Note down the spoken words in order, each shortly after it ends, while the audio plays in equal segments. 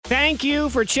Thank you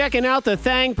for checking out the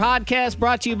Thang podcast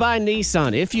brought to you by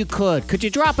Nissan. If you could you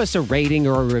drop us a rating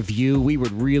or a review? We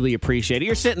would really appreciate it.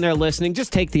 You're sitting there listening.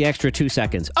 Just take the extra 2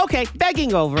 seconds. Okay,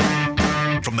 begging over.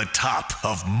 From the top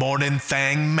of Morning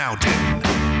Thang Mountain,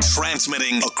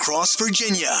 transmitting across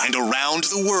Virginia and around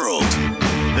the world,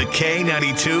 the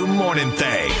K92 Morning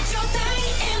Thang. It's your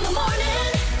thing in the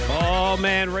morning. Oh,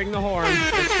 man, ring the horn.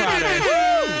 It's Friday.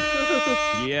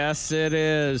 Yes, it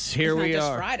is. Here we are. It's not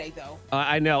just Friday, though.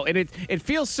 I know. And it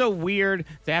feels so weird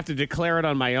to have to declare it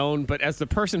on my own, but as the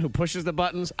person who pushes the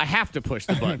buttons, I have to push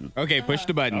the button. Okay, push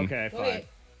the button. Okay, Go fine. ahead.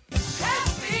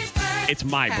 It's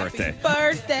my Happy birthday.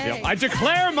 birthday. Yep, I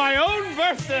declare my own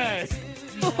birthday.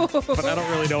 But I don't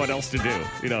really know what else to do.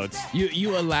 You know, it's...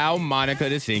 You allow Monica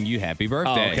to sing you happy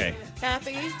birthday. Oh, okay.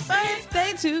 Happy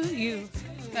birthday to you.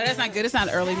 No, that's not good. It's not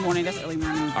early morning. That's early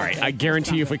morning. All right, I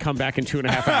guarantee you if we come back in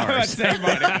 2.5 hours,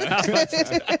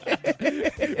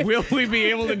 will we be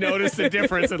able to notice the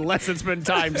difference unless it's been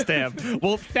timestamped?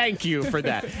 Well, thank you for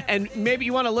that. And maybe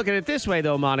you want to look at it this way,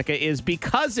 though, Monica, is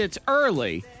because it's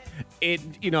early,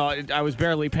 I was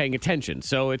barely paying attention.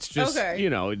 So it's just, Okay.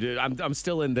 I'm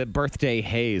still in the birthday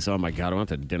haze. Oh, my God, I went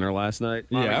to dinner last night.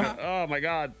 Yeah. Oh, my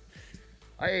God.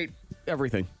 I ate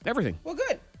everything. Everything. Well,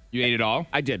 good. You ate it all?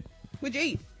 I did. What'd you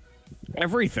eat?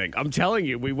 Everything. I'm telling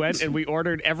you, we went and we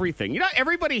ordered everything. You know,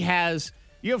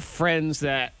 you have friends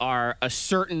that are a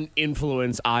certain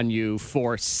influence on you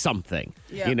for something.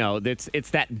 Yeah. You know, it's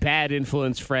that bad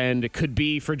influence friend. It could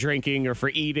be for drinking or for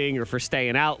eating or for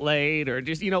staying out late or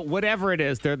just, whatever it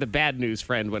is, they're the bad news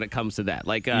friend when it comes to that.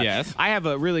 Like, yes. I have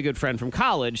a really good friend from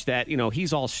college that,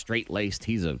 he's all straight-laced.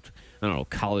 He's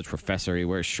college professor. He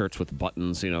wears shirts with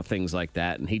buttons, things like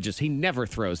that. And he never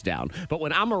throws down. But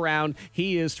when I'm around,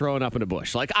 he is throwing up in a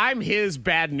bush. Like, I'm his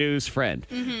bad news friend.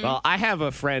 Mm-hmm. Well, I have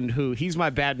a friend he's my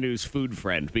bad news food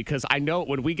friend because I know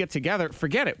when we get together,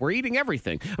 forget it. We're eating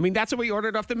everything. I mean, that's what we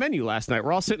ordered off the menu last night.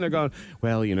 We're all sitting there going,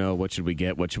 well, what should we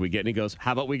get? What should we get? And he goes,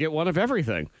 how about we get one of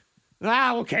everything?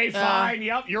 Okay, fine.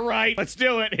 Yep, you're right. Let's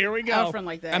do it. Here we I have go. a friend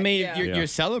like that. I mean, yeah. you're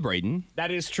celebrating. That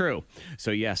is true.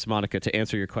 So, yes, Monica, to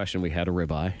answer your question, we had a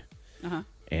ribeye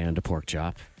and a pork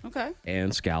chop Okay.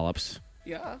 and scallops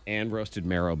Yeah. and roasted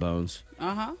marrow bones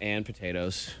Uh-huh. and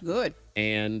potatoes Good.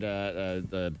 and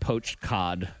the poached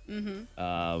cod.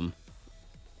 Mm-hmm.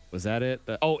 Was that it?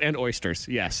 And oysters,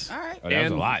 yes. All right. Oh, that was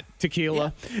and a lot.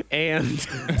 Tequila and...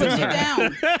 Push it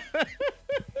down.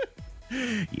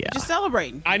 yeah. Just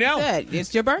celebrating. I know. Like you said,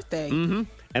 it's your birthday. Mm-hmm.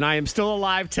 And I am still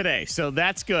alive today, so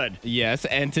that's good. Yes,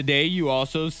 and today you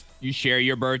share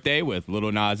your birthday with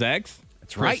Little Nas X.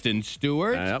 That's right. Kristen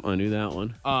Stewart. Yep, I knew that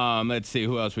one. Let's see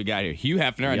who else we got here. Hugh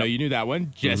Hefner. I know Yep. you knew that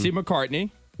one. Jesse McCartney.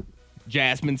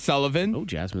 Jasmine Sullivan. Oh,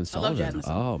 Jasmine Sullivan. Jasmine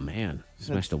Sullivan. Oh, man.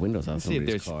 Smashed the windows out of Let's see if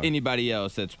somebody's there's car. anybody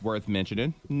else that's worth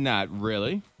mentioning. Not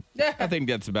really. I think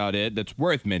that's about it. That's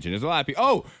worth mentioning. There's a lot of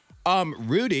people.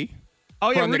 Rudy. Oh,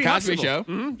 yeah, from Rudy The Cosby Huxtable. Show.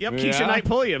 Mm-hmm. Yep, Yeah. Keisha Knight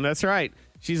Pulliam. That's right.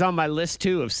 She's on my list,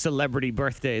 too, of celebrity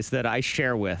birthdays that I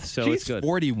share with, so She's it's good.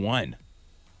 41.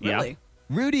 Really? Yeah.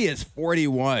 Rudy is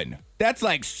 41. That's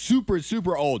like super,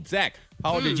 super old. Zach,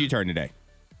 how old did you turn today?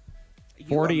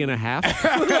 40 and a half.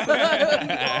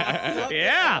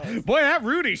 Yeah. Boy, that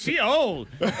Rudy, she old.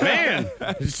 Man,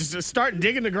 just start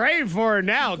digging the grave for her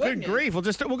now. Good grief. We'll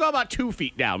go about 2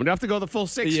 feet down. We don't have to go the full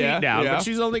 6 Yeah, feet down, yeah. but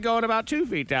she's only going about 2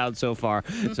 feet down so far.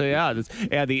 So yeah,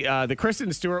 the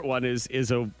Kristen Stewart one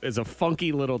is a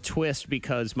funky little twist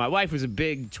because my wife was a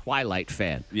big Twilight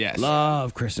fan. Yes.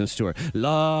 Love Kristen Stewart.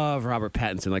 Love Robert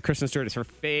Pattinson. Like Kristen Stewart is her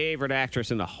favorite actress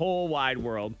in the whole wide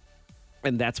world.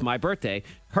 And that's my birthday.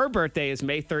 Her birthday is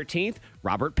May 13th.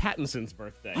 Robert Pattinson's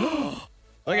birthday.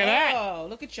 Look at that. Oh,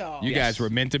 look at y'all. You guys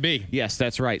were meant to be. Yes,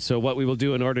 that's right. So what we will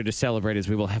do in order to celebrate is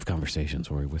we will have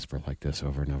conversations where we whisper like this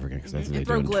over and over again. Because that's what they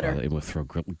throw do in glitter. Twilight. We'll throw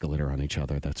glitter on each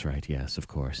other. That's right. Yes, of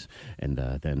course. And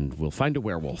then we'll find a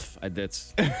werewolf.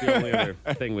 That's the only other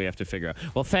thing we have to figure out.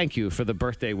 Well, thank you for the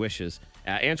birthday wishes.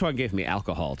 Antoine gave me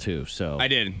alcohol, too. So I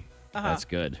did. that's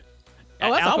good.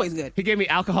 Oh, that's always good. He gave me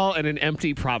alcohol and an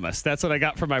empty promise. That's what I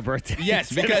got for my birthday.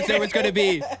 Yes, because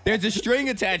there's a string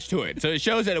attached to it. So it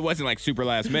shows that it wasn't like super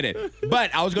last minute.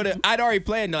 But I'd already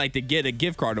planned to get a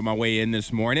gift card on my way in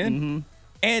this morning.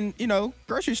 And,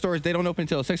 grocery stores, they don't open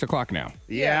until 6 o'clock now.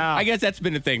 Yeah. I guess that's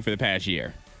been the thing for the past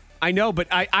year. I know, but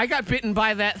I got bitten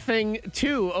by that thing,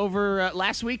 too, over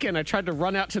last weekend. I tried to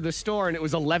run out to the store, and it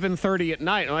was 11:30 at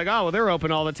night. I'm like, oh, well, they're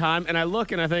open all the time. And I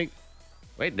look, and I think,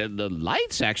 Wait, the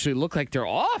lights actually look like they're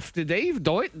off. Did they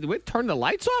turn the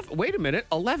lights off? Wait a minute,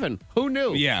 11. Who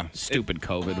knew? Yeah. Stupid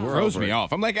COVID. We're Throws over me it.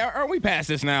 off. I'm like, aren't we past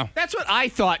this now? That's what I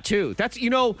thought, too. That's,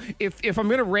 if I'm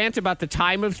going to rant about the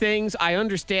time of things, I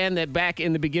understand that back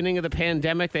in the beginning of the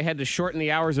pandemic, they had to shorten the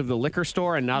hours of the liquor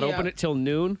store and not open it till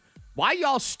noon. Why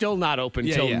y'all still not open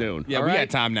till noon? Yeah, all we right?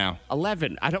 got time now.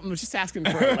 11. I'm just asking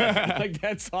for 11. Like,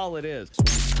 that's all it is.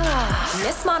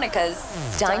 Miss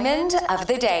Monica's Diamond of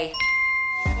the Day.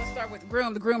 Let's start with the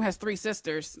groom. The groom has 3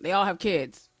 sisters. They all have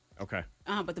kids. Okay.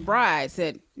 But the bride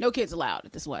said, no kids allowed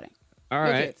at this wedding. All No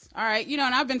right. kids. All right. And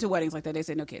I've been to weddings like that. They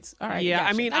say no kids. All right. Yeah, gotcha.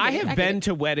 I mean, get I it. have get been it.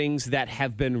 to weddings that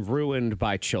have been ruined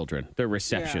by children, the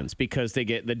receptions, because the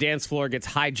dance floor gets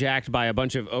hijacked by a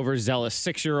bunch of overzealous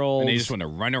 6-year-olds. And they just want to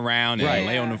run around and Right.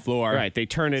 lay on the floor. Right, they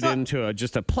turn it into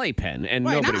just a playpen, and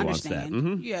Right, nobody I wants that.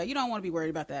 understand. Yeah, you don't want to be worried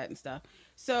about that and stuff.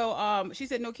 So she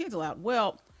said no kids allowed.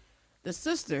 Well, the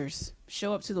sisters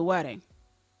show up to the wedding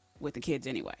with the kids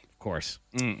anyway. Of course.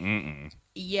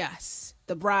 Yes.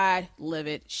 The bride,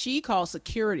 livid. She called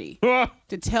security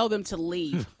to tell them to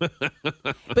leave. But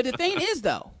the thing is,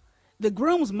 though, the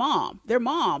groom's mom, their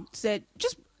mom said,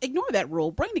 just ignore that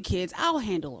rule. Bring the kids. I'll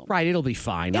handle them. Right, it'll be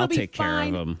fine. It'll I'll be take care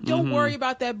fine. of them. Don't worry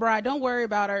about that bride. Don't worry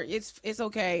about her. It's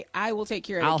okay. I will take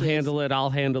care of the I'll kids. handle it. I'll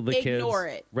handle the kids. Ignore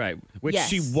it. Right, which Yes.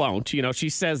 she won't. She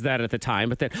says that at the time,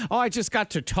 but then, I just got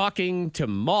to talking to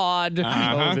Maud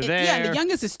over there. Yeah, and the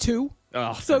youngest is 2.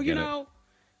 Oh, So, forget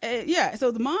it.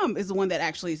 so the mom is the one that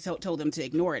actually told them to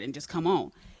ignore it and just come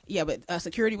on. Yeah, but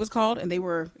security was called and they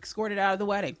were escorted out of the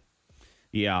wedding.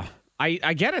 Yeah,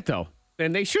 I get it, though,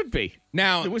 and they should be.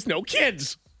 Now, There was no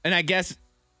kids. and I guess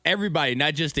everybody,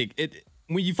 not just it.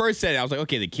 When you first said it, I was like,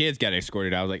 okay, the kids got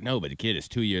escorted. I was like, no, but the kid is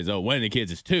 2 years old. One of the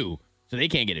kids is 2, so they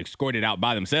can't get escorted out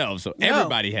by themselves. So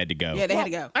everybody had to go. Yeah, they had to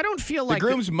go. I don't feel The like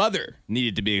groom's mother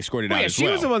needed to be escorted out yeah, as she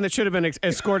well. was the one that should have been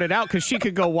escorted out because she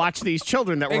could go watch these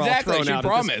children that were Exactly, all thrown she out.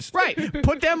 promised. Right.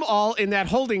 Put them all in that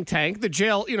holding tank, the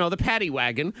jail, the paddy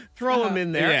wagon, throw them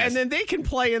in there, Yes. and then they can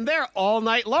play in there all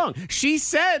night long. She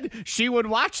said she would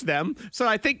watch them, so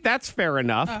I think that's fair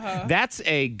enough. That's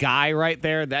a guy right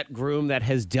there, that groom that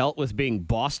has dealt with being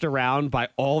bossed around by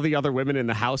all the other women in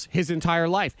the house his entire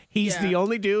life. He's Yeah. the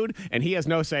only dude, and he has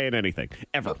no say in anything,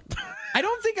 ever. I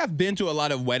don't think I've been to a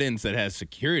lot of weddings that has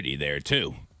security there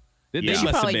too. They Yeah. She must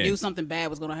have probably been. knew something bad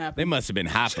was going to They happen. must have been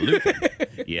highfalutin.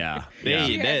 Yeah.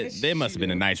 They must have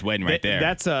been a nice wedding right there.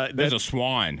 That's There's a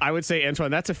swan. I would say,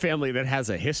 Antoine, that's a family that has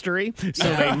a history,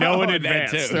 so they know in That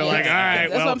advance. too. They're like, all Yeah. right,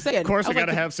 That's what I'm saying. of course I we was got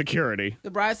to like, have security.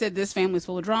 The bride said, this family's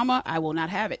full of drama. I will not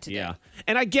have it today. Yeah.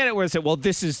 And I get it where it's like, well,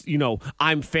 this is,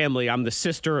 I'm family. I'm the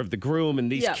sister of the groom, and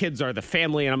these Yeah. kids are the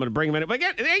family, and I'm going to bring them in. But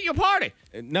again, it ain't your party.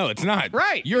 No, it's not.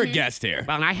 Right. You're a guest here.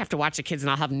 Well, and I have to watch the kids, and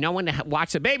I'll have no one to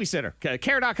watch the babysitter.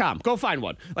 Care.com. Go find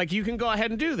one. Like, you can go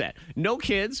ahead and do that. No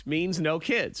kids means no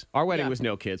kids. Our wedding Yeah. was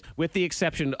no kids, with the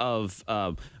exception of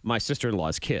my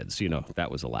sister-in-law's kids. That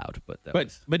was allowed. But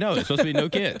No, it's supposed to be no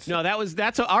kids. No,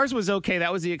 ours was okay.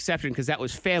 That was the exception because that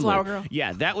was family. Flower girl?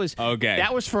 Yeah, that was Okay.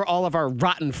 That was for all of our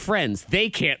rotten friends. They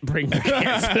can't bring their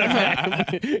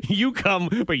kids. You come,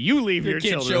 but you leave your Your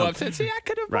kids children. show home. up and say, see, I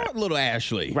could have Right. brought little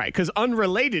Ashley. Right, because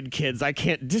unrelated kids I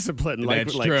can't discipline like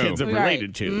That's true. kids I'm Right.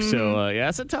 related to. So yeah,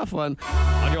 that's a tough one.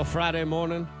 On your Friday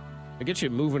morning, I get you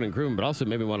moving and grooving, but also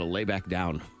maybe want to lay back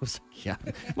down. Yeah,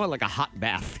 more like a hot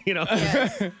bath,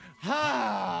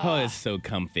 Oh, it's so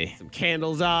comfy.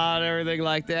 Candles on, everything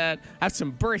like that. Have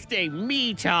some birthday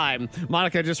me time.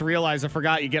 Monica, just realized I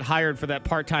forgot you get hired for that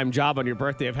part-time job on your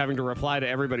birthday of having to reply to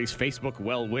everybody's Facebook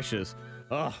well wishes.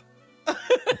 Oh,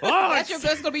 That's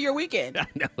going to be your weekend. I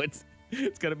know it's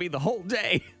gonna be the whole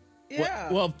day.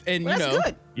 Yeah. Well, and Well, that's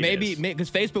good. maybe Yes.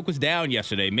 because Facebook was down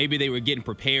yesterday, maybe they were getting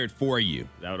prepared for you.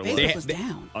 That would Facebook have was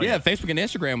down. Oh, yeah, yeah. Facebook and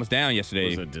Instagram was down yesterday. It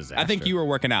was a disaster. I think you were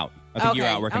working out. I think you were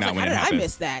out working I out was when like, it how did I happened.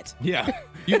 miss that? Yeah,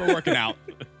 you were working out.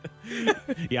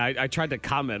 Yeah, I tried to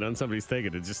comment on somebody's thing,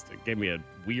 and it just gave me a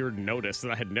weird notice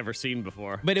that I had never seen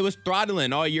before. But it was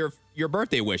throttling all your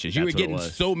birthday wishes. You That's were what it getting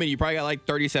was. so many. You probably got like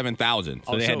 37,000.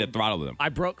 So Oh, they had so to throttle them. I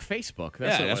broke Facebook.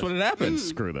 That's what it happens.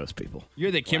 Screw those people.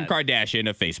 You're the Kim Kardashian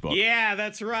of Facebook. Yeah,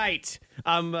 that's right.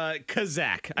 I'm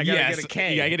Kazak. I gotta Yes, get a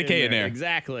K. you gotta get a K in there.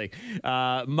 Exactly.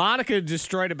 Monica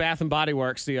destroyed a Bath and Body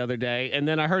Works the other day, and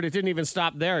then I heard it didn't even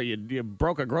stop there. You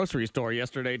broke a grocery store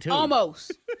yesterday too.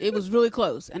 Almost. It was really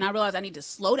close. And I realized I need to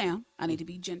slow down. I need to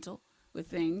be gentle with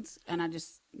things. And I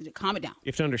just need to calm it down. You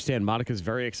have to understand, Monica's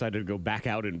very excited to go back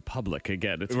out in public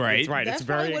again. It's Right. It's right. That's it's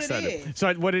very probably what it excited. is.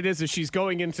 So what it is she's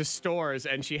going into stores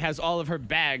and she has all of her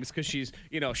bags because she's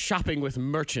shopping with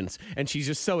merchants and she's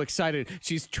just so excited.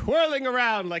 She's twirling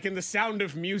around like in The Sound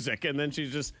of Music, and then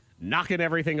she's just knocking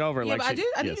everything over. Yeah, like but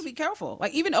I need to be careful.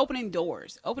 Like even opening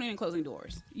and closing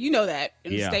doors. You know that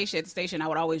in the station. At the station, I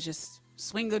would always just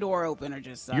swing the door open or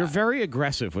just. You're very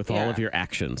aggressive with all of your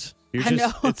actions. You're I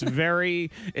know. It's very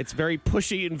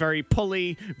pushy and very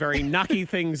pulley, very knocky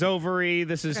things overy.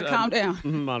 This is calm down.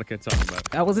 Monica, talk about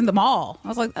it. I was in the mall. I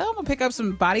was like, oh, I'm gonna pick up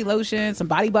some body lotion, some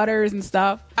body butters and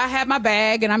stuff. I had my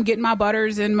bag and I'm getting my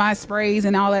butters and my sprays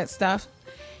and all that stuff.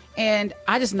 And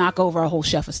I just knock over a whole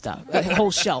shelf of stuff, a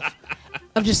whole shelf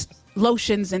of just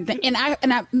lotions and things. And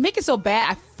I make it so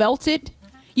bad. I felt it.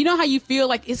 You know how you feel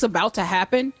like it's about to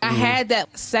happen? I had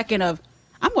that second of,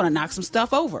 I'm going to knock some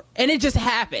stuff over. And it just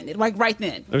happened, like right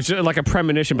then. It was just like a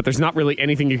premonition, but there's not really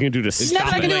anything you can do to stop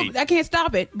Nothing it. I can do. I can't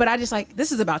stop it. But I just like,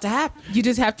 this is about to happen. You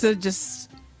just have to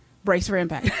just brace for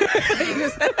impact.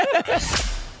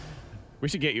 We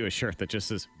should get you a shirt that just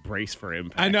says "Brace for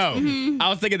Impact." I know. I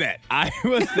was thinking that.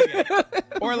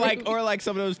 Or like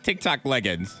some of those TikTok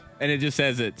leggings, and it just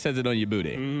says it on your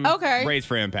booty. Okay. Brace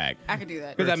for impact. I could do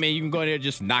that. Because I mean, you can go in there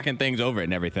just knocking things over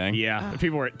and everything. Yeah,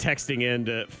 people were texting in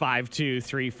to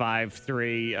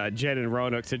 52353. Jen and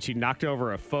Roanoke said she knocked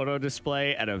over a photo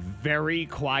display at a very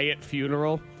quiet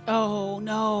funeral, Oh,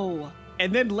 no.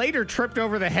 and then later tripped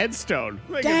over the headstone.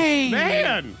 Like, Dang.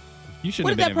 man. You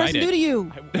shouldn't What did have that been person invited. do to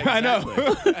you? I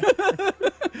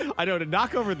know. I know, to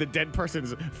knock over the dead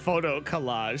person's photo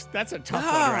collage. That's a tough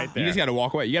one right there. You just got to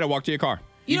walk away. You got to walk to your car.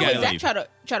 You know, gotta Zach leave.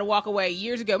 tried to walk away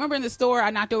years ago. Remember in the store,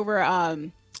 I knocked over a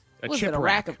what was chip it, a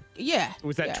rack of It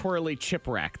was that yeah. twirly chip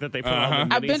rack that they put on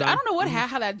the I've minis been. I on. don't know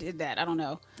how that did that. I don't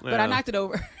know, but Yeah. I knocked it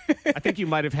over. I think you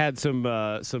might have had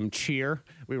some cheer.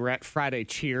 We were at Friday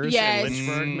Cheers Yes. in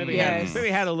Lynchburg. Maybe Yes.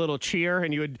 had a little cheer,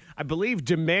 and you had, I believe,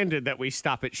 demanded that we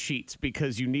stop at Sheetz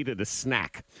because you needed a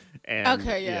snack. And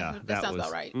Okay, yeah, that sounds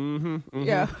about right.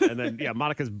 Yeah, and then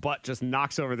Monica's butt just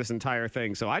knocks over this entire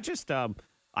thing. So I just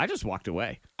walked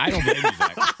away. I don't blame you,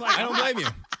 Zach. I don't blame you.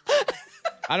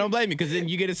 I don't blame you because then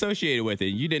you get associated with it.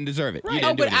 You didn't deserve it. You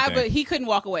didn't do anything. But he couldn't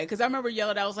walk away because I remember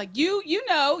yelling. I was like, you're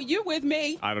with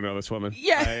me. I don't know this woman.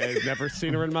 Yeah. I've never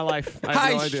seen her in my life. I have Hi,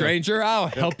 no idea. stranger. I'll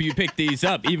help you pick these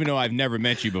up, even though I've never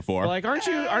met you before. Like, aren't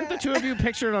the two of you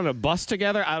pictured on a bus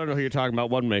together? I don't know who you're talking about.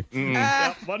 Wasn't me.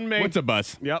 Yep, wasn't me. What's a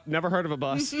bus? Yep, never heard of a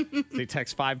bus. They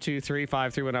text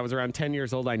 52353. When I was around 10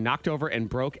 years old, I knocked over and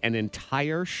broke an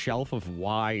entire shelf of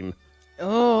wine.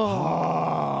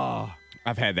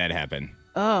 I've had that happen.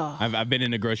 I've been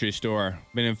in the grocery store,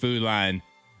 been in food line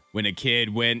when a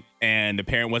kid went and the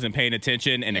parent wasn't paying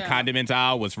attention and the condiments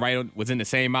aisle was in the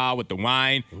same aisle with the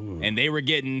wine. And they were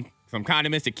getting some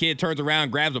condiments. The kid turns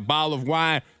around, grabs a bottle of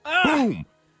wine, boom.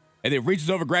 And then reaches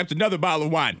over, grabs another bottle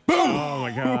of wine. Boom! Oh, my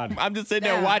God. I'm just sitting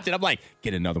there watching. I'm like,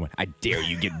 get another one. I dare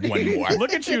you get one more.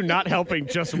 Look at you not helping,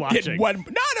 just watching. Get one.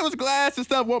 No, there was glass and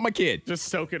stuff. Want my kid. Just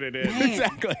soaking it in.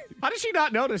 Exactly. How did she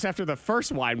not notice after the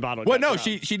first wine bottle? Well, got no,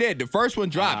 dropped? she did. The first one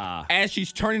dropped. As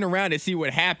she's turning around to see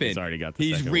what happened, He's already got the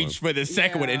he's second reached for the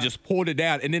second one and just pulled it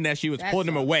down. And then as she was pulling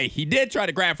him away, he did try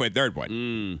to grab for a third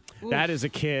one. That is a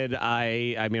kid.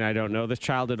 I mean, I don't know this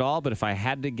child at all, but if I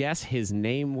had to guess, his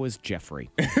name was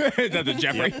Jeffrey. Is that the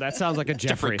Jeffrey? That sounds like a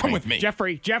Jeffrey. come thing. with me.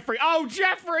 Jeffrey. Oh,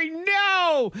 Jeffrey,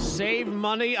 no! Save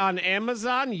money on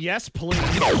Amazon? Yes, please.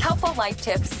 Helpful life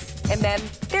tips. And then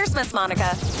there's Miss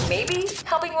Monica. Maybe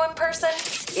helping one person.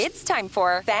 It's time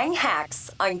for Thang Hacks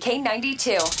on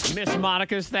K92. Miss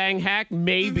Monica's Thang Hack?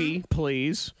 Maybe,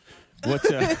 please. What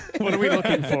are we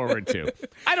looking forward to?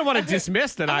 I don't want to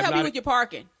dismiss that I'm I'm help you not. with your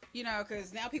parking. You know,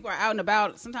 because now people are out and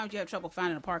about. Sometimes you have trouble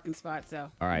finding a parking spot. So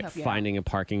All I'll right, help you out. finding a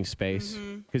parking space.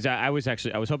 Because I was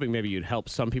hoping maybe you'd help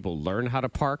some people learn how to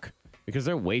park. Because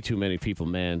there are way too many people,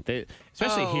 man.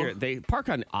 Especially here, they park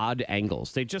on odd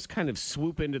angles. They just kind of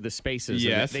swoop into the spaces.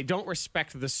 Yes. And they don't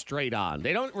respect the straight on.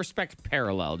 They don't respect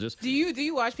parallel. Just Do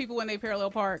you watch people when they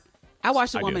parallel park? I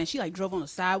watched a I woman do. and she like drove on the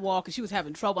sidewalk and she was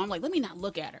having trouble. I'm like, let me not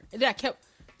look at her. And then I kept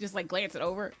just like glancing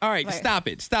over. All right, Like, stop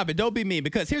it. Don't be mean.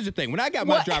 Because here's the thing. When I got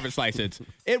my What? driver's license,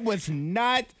 it was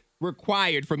not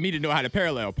required for me to know how to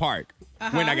parallel park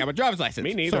when I got my driver's license.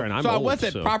 Me neither, So, and I'm so I old,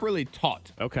 wasn't so- properly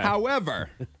taught. Okay. However,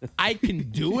 I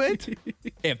can do it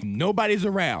if nobody's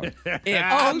around.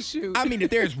 Shoot. I mean,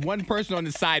 if there's one person on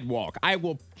the sidewalk, I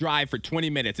will drive for 20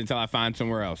 minutes until I find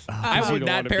somewhere else. I you would don't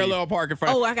not wanna be- parallel park in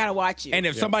front. Oh, I gotta watch you. And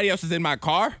if somebody else is in my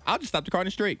car, I'll just stop the car in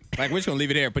the street. Like, we're just going to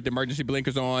leave it there, put the emergency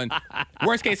blinkers on.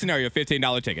 Worst case scenario,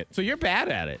 $15 ticket. so you're bad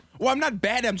at it Well, I'm not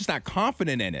bad. I'm just not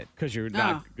confident in it. because you're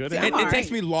not good See, at I'm it. It all takes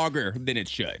right. me longer than it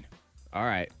should. All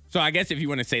right. So I guess if you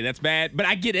want to say that's bad, but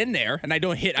I get in there and I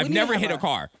don't hit. I've When you never have hit a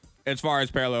car. as far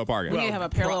as parallel parking. We need to have a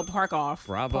parallel park off.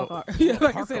 Bravo. Park off. Yeah, like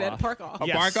I Park said, that off. park off. A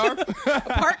Yes.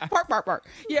 park off? Park.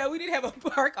 Yeah, we need to have a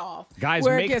park off. Guys,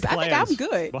 where it make gets- plans. I think I'm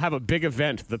good. We'll have a big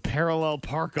event, the parallel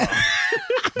park off.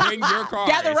 Bring your car.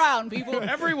 Gather around, people.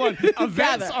 Everyone,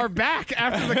 events Gather. are back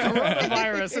after the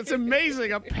coronavirus. It's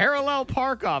amazing. A parallel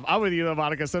park off. I'm with you, though,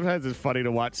 Monica. Sometimes it's funny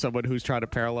to watch someone who's trying to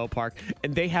parallel park,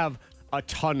 and they have a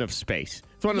ton of space.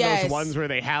 It's one of Yes. those ones where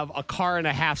they have a car and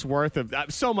a half's worth of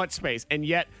so much space, and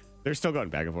yet they're still going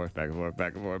back and forth, back and forth,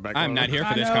 back and forth, back and forth. I'm not here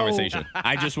for I this know. conversation.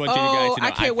 I just want you guys to know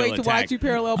I can't wait feel to attacked. watch you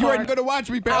parallel You park. ain't going to watch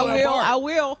me parallel I will. park. I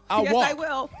will. I'll yes, walk. I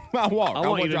will. I'll walk. I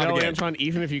want you to walk know, again. Antoine,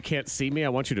 even if you can't see me, I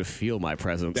want you to feel my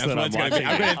presence. That's that what I'm it's going to be.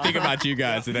 watching. I'm going to think about you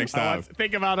guys the next time.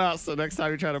 Think about us the next time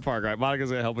you're trying to park. All right, Monica's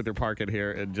going to help with your parking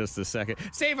here in just a second.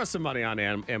 Save us some money on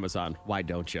Amazon. Why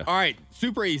don't you? All right,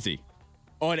 super easy.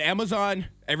 On Amazon,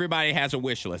 everybody has a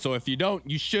wish list. So if you don't,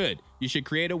 you should. You should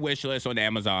create a wish list on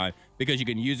Amazon because you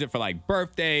can use it for like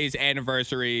birthdays,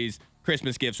 anniversaries,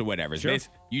 Christmas gifts, or whatever. Sure.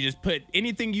 You just put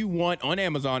anything you want on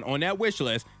Amazon on that wish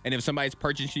list, and if somebody's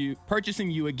purchasing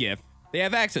you a gift, they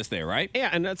have access there, right? Yeah,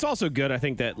 and it's also good, I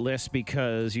think, that list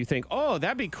because you think, oh,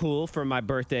 that'd be cool for my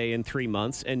birthday in 3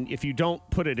 months. And if you don't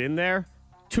put it in there,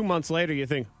 2 months later, you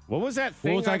think, what was that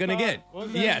thing? was I gonna thought? get? What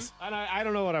was that? Yes. And I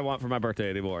don't know what I want for my birthday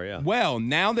anymore, yeah. Well,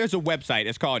 now there's a website.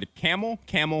 It's called Camel.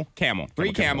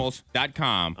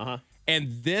 3camels.com. Uh-huh.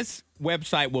 And this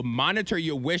website will monitor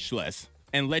your wish list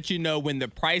and let you know when the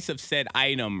price of said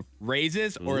item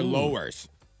raises or lowers.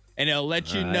 And it'll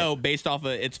let you know based off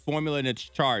of its formula and its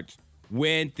charts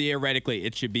when theoretically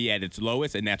it should be at its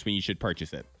lowest, and that's when you should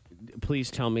purchase it.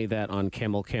 Please tell me that on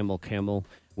Camel,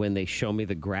 when they show me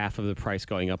the graph of the price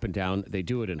going up and down, they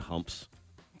do it in humps.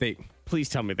 Please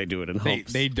tell me they do it in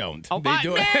humps. They don't. Oh, they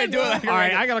do it. They do it like all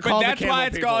right, I gotta call But the that's camel why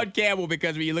it's people. called camel,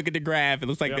 because when you look at the graph, it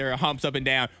looks like there are humps up and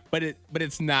down, but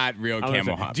it's not real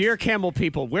camel humps. Dear camel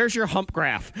people, where's your hump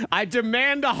graph? I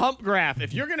demand a hump graph.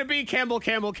 If you're going to be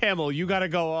camel, you got to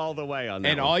go all the way on that.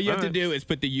 And one. all you have to right. do is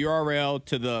put the URL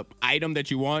to the item that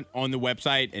you want on the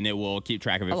website, and it will keep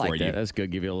track of it I like for that. you. That's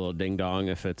good. Give you a little ding dong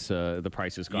if it's the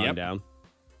price has gone Yep. down.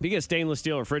 If you get a stainless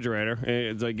steel refrigerator,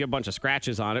 get a bunch of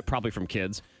scratches on it, probably from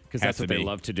kids, because that's Has what to they be.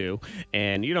 love to do.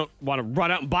 And you don't want to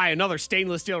run out and buy another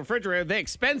stainless steel refrigerator. They're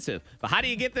expensive. But how do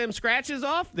you get them scratches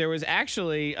off? There was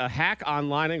actually a hack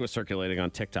online. I think it was circulating on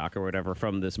TikTok or whatever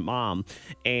from this mom.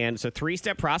 And it's a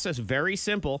 3-step process, very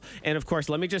simple. And of course,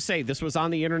 let me just say, this was on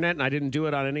the internet, and I didn't do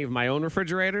it on any of my own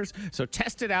refrigerators. So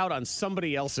test it out on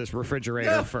somebody else's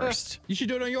refrigerator first. You should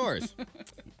do it on yours.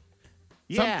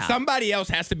 Yeah. Somebody else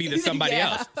has to be the somebody Yeah.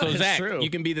 else. So That's Zach, true. you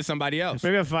can be the somebody else.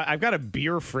 Maybe if I've got a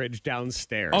beer fridge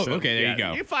downstairs. Oh, So, okay, there yeah, you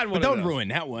go. You find but one don't of those. ruin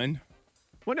that one.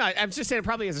 Well, no, I'm just saying it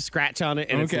probably has a scratch on it,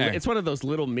 and Okay. it's one of those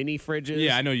little mini fridges.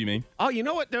 Yeah, I know what you mean. Oh, you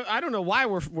know what? I don't know why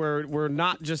we're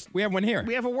not just. We have one here.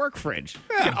 We have a work fridge.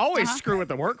 You can always screw with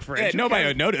the work fridge. Yeah, Who nobody cares?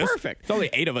 would notice. Perfect. It's only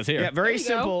 8 of us here. Yeah, very There you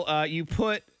simple. You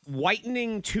put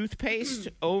whitening toothpaste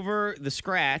over the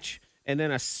scratch, and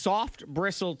then a soft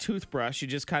bristle toothbrush. You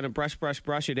just kind of brush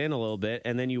it in a little bit,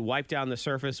 and then you wipe down the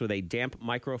surface with a damp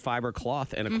microfiber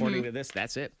cloth. And according to this,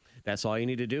 that's it. That's all you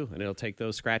need to do, and it'll take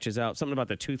those scratches out. Something about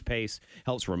the toothpaste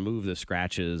helps remove the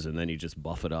scratches, and then you just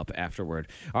buff it up afterward.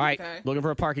 All right, Okay. looking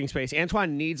for a parking space.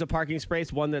 Antoine needs a parking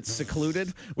space, one that's secluded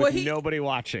with Well, he- nobody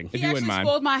watching. He you wouldn't actually mind.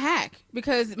 spoiled my hack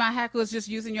because my hack was just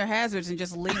using your hazards and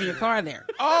just leaving your car there.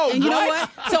 Oh, and you know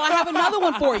what? So I have another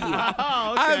one for you.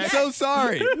 I'm so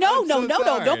sorry. No, I'm no, so no, no.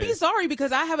 Don't sorry. be sorry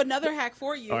because I have another hack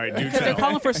for you. All right, do because they're tell.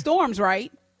 calling for storms,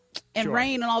 right? And Sure.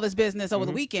 rain and all this business over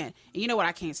the weekend. And you know what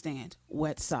I can't stand?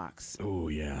 Wet socks. Oh,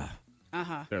 yeah.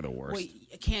 Uh-huh. They're the worst. Well,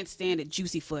 I can't stand it.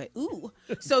 Juicy foot. Ooh.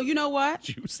 So you know what?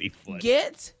 Juicy foot.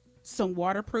 Get some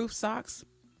waterproof socks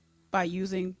by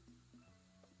using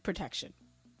protection.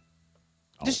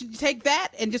 Just take that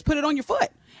and just put it on your foot.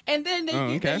 And then there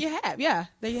okay. you have. Yeah,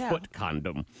 there you have. Foot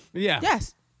condom. Yeah.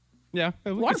 Yes. Yeah.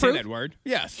 We can say Waterproof. that word.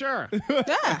 Yes. Sure.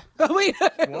 Yeah. I mean, well,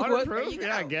 there Waterproof? you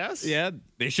Yeah, I go. guess. Yeah,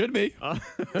 they should be.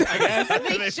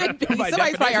 They should be. By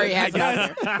Somebody's probably already has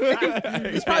definition, it out there.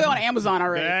 It's probably on Amazon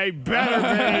already. They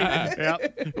better be.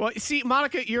 Yep. Well, see,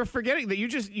 Monica, you're forgetting that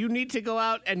you need to go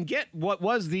out and get what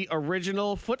was the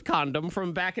original foot condom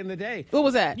from back in the day. What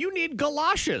was that? You need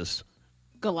galoshes.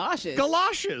 Galoshes.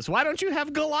 Galoshes. Why don't you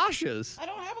have galoshes? I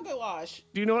don't have a galosh.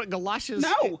 Do you know what galoshes?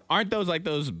 No. Aren't those like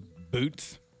those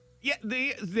boots? Yeah,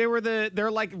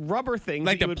 they're like rubber things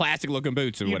Like that you the would- plastic looking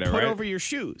boots or you whatever, put right? over your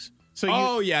shoes.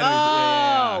 So you,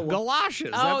 yeah.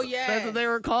 galoshes. Oh, That's what they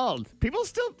were called. People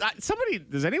still,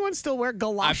 does anyone still wear I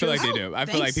galoshes? feel like they do. I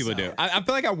feel think like people so. do. I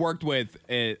feel like I worked with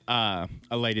a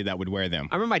lady that would wear them.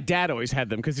 I remember my dad always had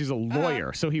them because he's a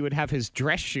lawyer. So he would have his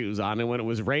dress shoes on, and when it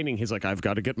was raining, he's like, I've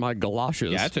got to get my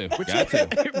galoshes. Got to.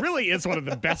 It really is one of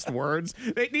the best words.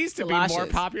 It needs to be more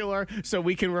Galoshes. popular so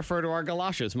we can refer to our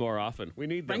galoshes more often. We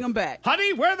need them. Bring them back.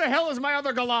 Honey, where the hell is my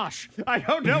other galosh? I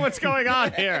don't know what's going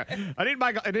on here. I need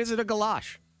my. Is it a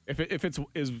galosh? If it's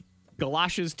is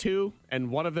galoshes two and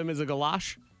one of them is a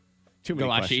galosh. Too many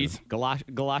Galoshes. questions.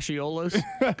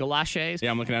 Galashiolas? Galoshes? Yeah,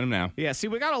 I'm looking at them now. Yeah, see,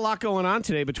 we got a lot going on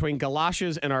today between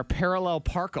galoshes and our parallel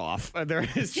park off. There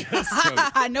is just.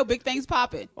 I know big things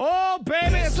popping. Oh,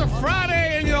 baby, it's a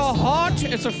Friday in your heart.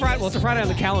 It's a Friday. Well, it's a Friday on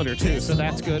the calendar, too, so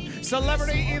that's good.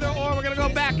 Celebrity either or. We're going to go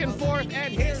back and forth,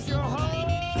 and here's your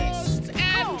host,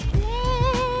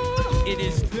 Antoine. It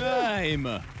is time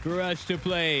for us to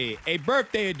play a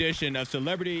birthday edition of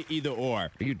Celebrity Either Or.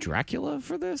 Are you Dracula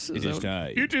for this? It is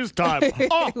time. It is time. was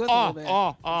a little bit.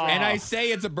 And I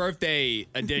say it's a birthday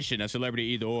edition of Celebrity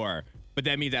Either Or, but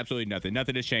that means absolutely nothing.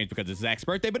 Nothing has changed because it's Zach's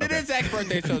birthday, but it is Zach's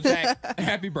birthday, so Zach,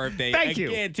 happy birthday Thank you.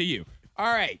 again to you.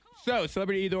 All right, so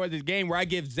Celebrity Either Or, this game where I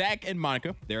give Zach and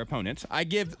Monica, their opponents, I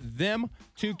give them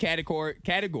two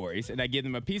categories, and I give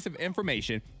them a piece of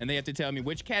information, and they have to tell me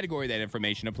which category that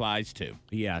information applies to.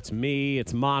 Yeah, it's me,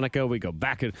 it's Monica. We go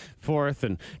back and forth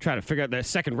and try to figure out. The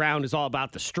second round is all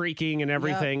about the streaking and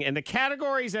everything. And the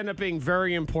categories end up being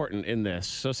very important in this.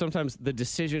 So sometimes the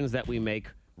decisions that we make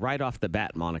right off the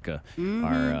bat, Monica,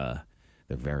 are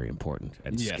they're very important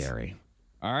and Yes. scary.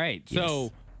 All right,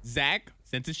 so Zach,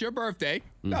 since it's your birthday,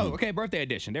 birthday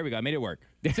edition. There we go. I made it work.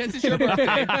 Since it's your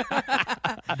birthday,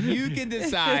 you can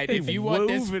decide if you want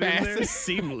this Wove it in there fast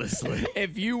seamlessly.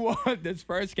 if you want this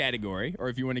first category or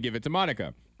if you want to give it to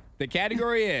Monica. The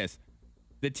category is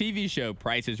the TV show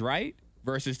Price is Right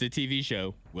versus the TV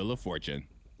show Wheel of Fortune.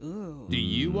 Ooh. Do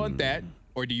you want that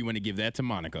or do you want to give that to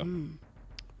Monica?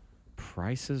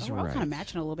 Price is We're right. all kind of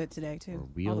matching a little bit today, too.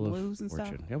 Wheel all the of blues and Fortune.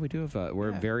 stuff. Yeah, we do have.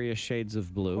 We're various shades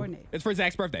of blue. Coordinate. It's for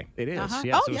Zach's birthday. It is, Uh-huh.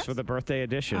 yes. Oh, It was yes. for the birthday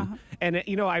edition. And,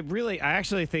 I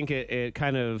actually think it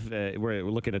kind of, we're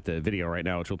looking at the video right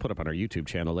now, which we'll put up on our YouTube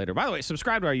channel later. By the way,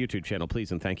 subscribe to our YouTube channel,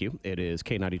 please, and thank you. It is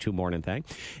K92 Morning Thing.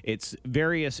 It's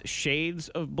various shades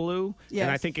of blue. Yes.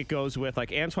 And I think it goes with,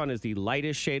 like, Antoine is the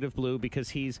lightest shade of blue because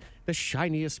he's the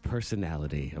shiniest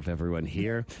personality of everyone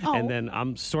here. Oh. And then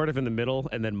I'm sort of in the middle,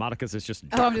 and then Monica's is just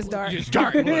Oh, I'm just dark. just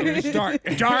dark blue. Just dark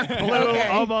blue, Okay.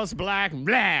 almost black.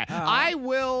 Blah. I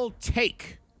will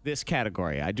take this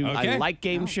category. I do. Okay. I like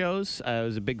game shows. I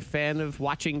was a big fan of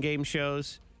watching game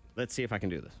shows. Let's see if I can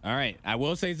do this. All right. I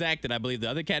will say, Zach, that I believe the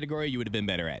other category you would have been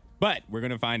better at. But we're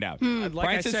going to find out. Like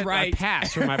Price I is said, Right. I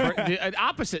passed for my birthday. An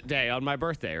opposite day on my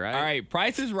birthday, right? All right.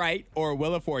 Price is Right or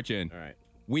Wheel of Fortune. All right.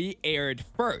 We aired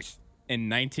first in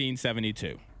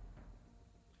 1972.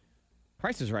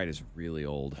 Price is Right is really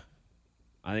old.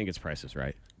 I think it's Price is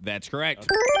Right. That's correct.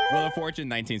 Wheel of Fortune,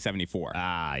 1974.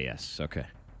 Ah, yes. Okay.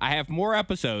 I have more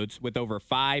episodes with over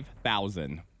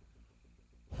 5,000.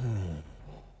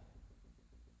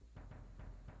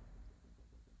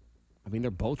 I mean,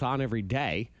 they're both on every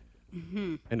day.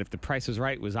 And if The Price is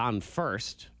Right was on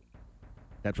first,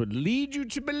 that would lead you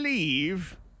to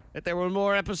believe that there were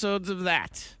more episodes of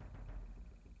that.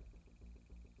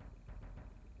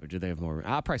 Or do they have more?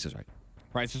 Price is Right.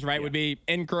 Price is Right would be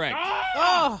incorrect.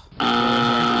 Oh,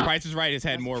 Price is Right has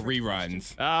had more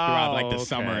reruns throughout like the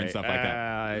summer and stuff like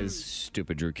that. It's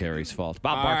stupid Drew Carey's fault.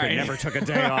 Bob All Barker right. never took a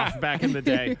day off back in the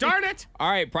day. Darn it! All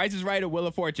right, Price is Right or Wheel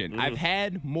of Fortune. I've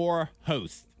had more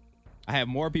hosts. I have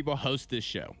more people host this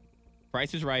show.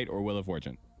 Price is Right or Wheel of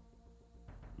Fortune.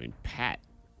 I mean, Pat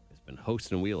has been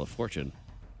hosting Wheel of Fortune.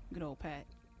 good old Pat.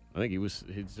 I think he's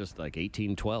just like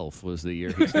 1812 was the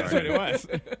year he started. That's what it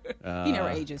was. He never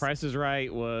ages. Price is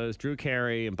Right was Drew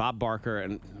Carey and Bob Barker,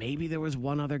 and maybe there was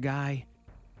one other guy.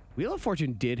 Wheel of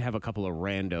Fortune did have a couple of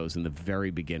randos in the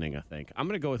very beginning, I think. I'm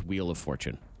going to go with Wheel of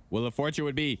Fortune. Wheel of Fortune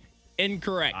would be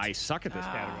incorrect. I suck at this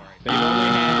category. They've only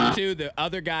had two. The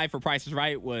other guy for Price is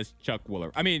Right was Chuck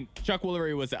Woolery. I mean, Chuck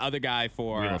Woolery was the other guy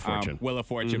for Wheel of Fortune. Wheel of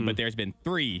Fortune, but there's been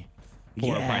three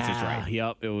for Price is Right.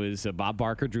 Yep, it was Bob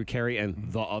Barker, Drew Carey,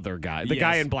 and the other guy. The Yes.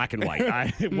 guy in black and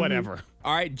white. Whatever.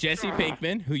 All right, Jesse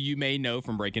Pinkman, who you may know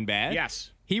from Breaking Bad.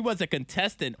 Yes. He was a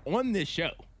contestant on this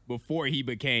show before he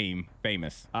became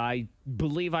famous. I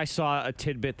believe I saw a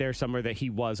tidbit there somewhere that he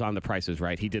was on The Price is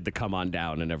Right. He did the come on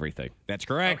down and everything. That's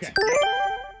correct. Okay.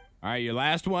 All right, your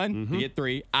last one. You get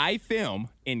three. I film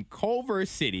in Culver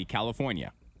City,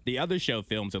 California. The other show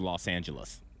films in Los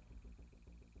Angeles.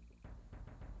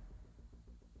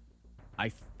 I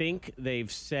think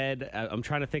they've said, I'm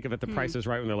trying to think of it, The Price is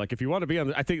Right, when they're like, if you want to be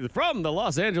on, I think from the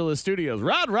Los Angeles studios,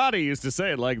 Roddy used to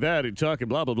say it like that. He'd talk and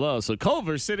blah, blah, blah. So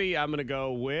Culver City, I'm going to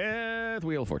go with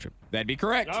Wheel of Fortune. That'd be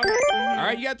correct. Okay. All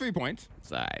right, you got 3 points.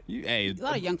 Side. Hey, A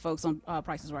lot of young folks on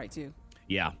Price is Right, too.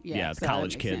 Yeah, Yeah, the so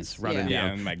college that makes kids sense. running yeah,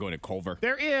 down. I might go to Culver.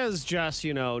 There is just,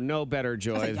 no better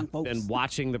joy like young folks. than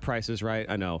watching The Price is Right.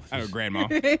 I know. I know, Grandma.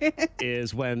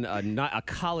 Is when a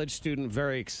college student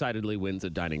very excitedly wins a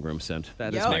dining room set.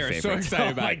 That is Yep. my They are favorite. so excited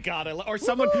oh about my it. God. Or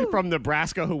someone from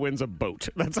Nebraska who wins a boat.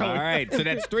 That's All all right, so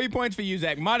that's 3 points for you,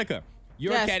 Zach. Monica,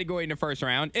 your Yes. category in the first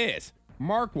round is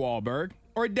Mark Wahlberg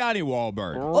or Donnie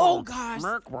Wahlberg. Oh, gosh.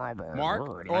 Mark Wahlberg. Mark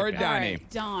I or like that. Donnie?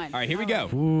 Don. All right, here we go.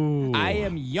 I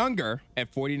am younger at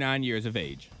 49 years of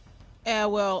age. At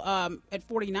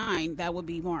 49, that would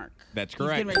be Mark. That's He's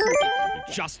correct. getting ready to turn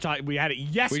 50. Just we had it We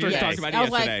yesterday. just talked about it I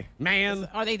was like- yesterday. Man.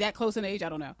 Are they that close in age? I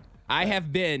don't know. I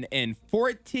have been in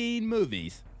 14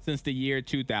 movies since the year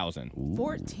 2000.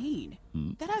 14.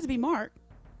 That has to be Mark,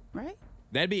 right?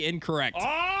 That'd be incorrect.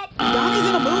 Donnie's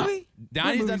in a movie?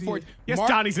 Donnie's What done movie 14. Yes, Mark,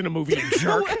 Donnie's in a movie, you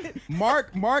jerk.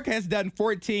 Mark has done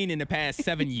 14 in the past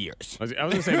 7 years. I was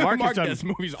going to say, Mark has done does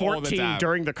movies all the 14 time.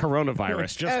 during the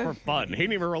coronavirus, just for fun. He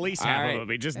didn't even release half All right. of them.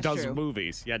 He just That's does true.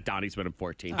 movies. Yeah, Donnie's been in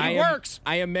 14. I It am- works.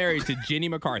 I am married to Jenny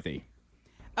McCarthy.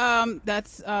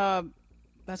 That's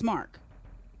Mark.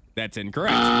 That's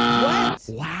incorrect. What?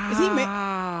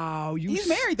 Wow. Is he you He's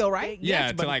married though, right? Yeah,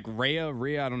 Yes, to but- like Rhea,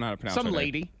 I don't know how to pronounce Some her name.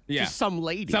 lady. Yeah. Just some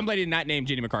lady. Some lady not named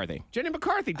Jenny McCarthy. Jenny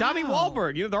McCarthy, Donnie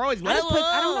Wahlberg. They're always I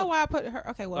don't know why I put her.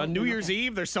 Okay, well. On New Year's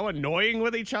Eve, they're so annoying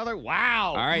with each other. Wow.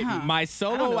 All right, Uh-huh. my I don't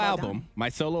solo know about album. My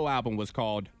solo album was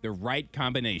called The Right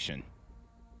Combination.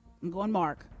 I'm going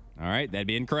Mark. All right, that'd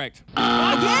be incorrect.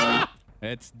 Again?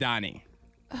 It's Donnie.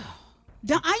 You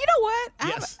know what?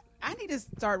 Yes. I need to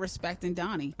start respecting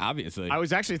Donnie. Obviously. I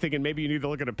was actually thinking maybe you need to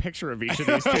look at a picture of each of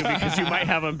these two because you might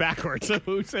have them backwards. So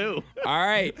who's who? All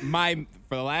right,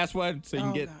 for the last one, so you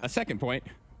can Oh, get God. a second point.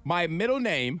 My middle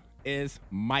name is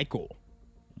Michael.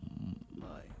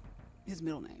 His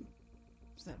middle name.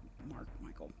 Is that Mark,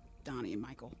 Michael, Donnie, and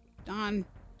Michael?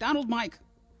 Donald Mike.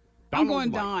 I'm Donald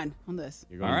going Mike. Don on this.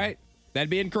 You're All going- right, that'd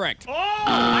be incorrect. Oh,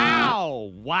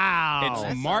 wow. Wow. It's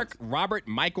that Mark Robert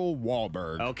Michael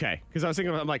Wahlberg. Okay, because I was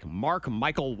thinking, I'm like, Mark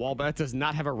Michael Wahlberg. That does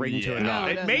not have a ring to it at Yeah. all.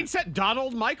 No, it It made doesn't. sense.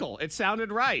 Donald Michael. It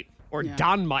sounded right. Or Yeah.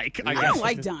 Don Mike, I I guess. don't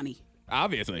like Donnie.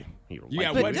 Obviously. You You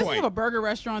got like- one Does he have a point. burger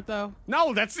restaurant though?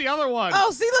 No, that's the other one.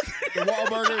 Oh, see, look. The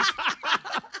Wahlburgers.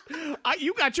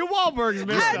 You got your Wahlbergs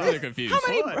missed I'm up. really confused. How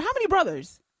many? What? How many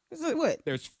brothers? Is it what?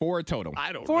 There's 4 total.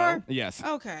 I don't Four? know. Yes.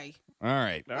 Okay. All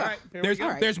right. All right. Here we go.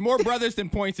 All right. There's more brothers than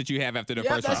points that you have after the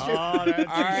Yeah, first that's round. true. Oh,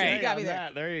 that's All right. you Got me there.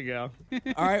 There you go.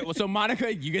 All right. Well, so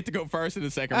Monica, you get to go first in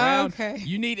the second round. Okay.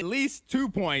 You need at least 2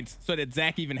 points so that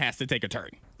Zach even has to take a turn.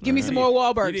 Give me some more You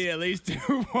Wahlbergs. need at least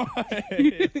 2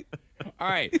 points. All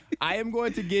right. I am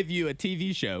going to give you a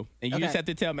TV show, and you just Okay. have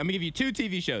to tell me. I'm going to give you 2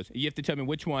 TV shows. You have to tell me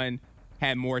which one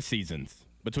had more seasons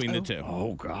between the 2.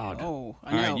 Oh, God. Oh,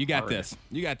 I All know. right. You got this.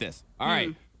 You got this. All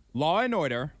right. Law and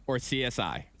Order or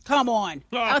CSI? Come on.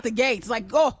 Out the gates. Like,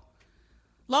 go.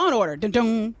 Law and Order. Dun,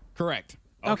 dun. Correct.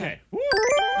 Okay. Woo.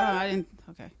 I didn't.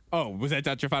 Okay. Oh, was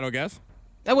that your final guess?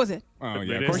 That was it. Oh,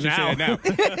 yeah. It Of course is you say now.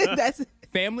 it now. That's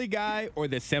Family Guy or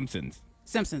The Simpsons?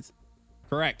 Simpsons.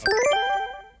 Correct.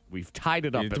 We've tied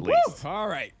it up at Woo! least. All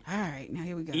right. All right. Now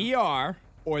here we go. ER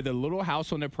or The Little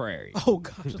House on the Prairie? Oh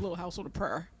gosh, a Little House on the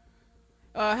Prairie.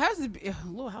 How's it be?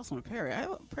 Little House on the Prairie?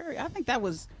 I think that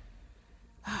was.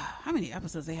 How many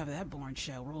episodes they have of that boring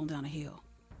show? Rolling down a hill.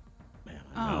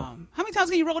 How many times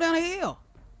can you roll down a hill?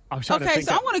 I was trying to Okay, think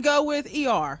so that- I'm gonna go with ER.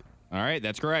 All right,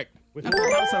 that's correct. With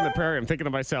Little House on the Prairie, I'm thinking to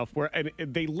myself, and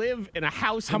they live in a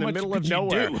house How in the much middle of could you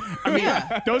nowhere. do? I mean,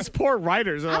 Yeah. those poor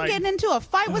writers are I'm like, getting into a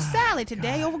fight with Sally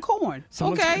today over corn.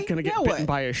 someone's Okay, going to get now bitten what?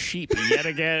 by a sheep yet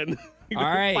again. All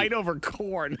right. Fight over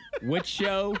corn. Which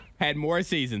show had more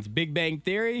seasons, Big Bang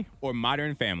Theory or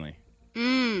Modern Family?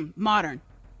 Modern.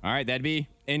 All right, that'd be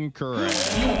incorrect.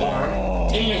 Oh,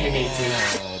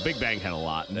 Big Bang had a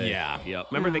lot. Yeah. Yep.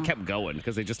 Remember, they kept going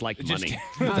because they just liked money.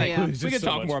 Oh, yeah. We can so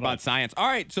talk much more fun. about science. All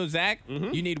right, so Zach,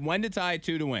 you need 1 to tie,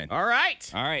 2 to win. All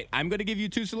right. All right, I'm going to give you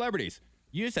 2 celebrities.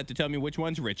 You just have to tell me which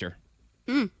one's richer.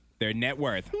 Their net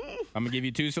worth. I'm going to give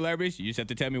you 2 celebrities. You just have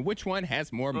to tell me which one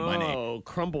has more money. Oh,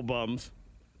 crumble bums.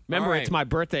 Remember, All right. it's my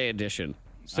birthday edition.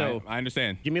 So I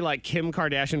understand. give me like Kim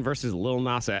Kardashian versus Lil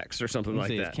Nas X or something Let's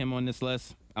like see, that. is Kim on this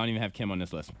list? I don't even have Kim on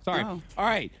this list. Sorry. Oh. All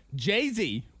right,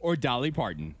 Jay-Z or Dolly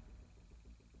Parton?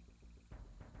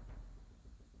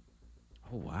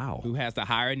 Oh, wow. Who has the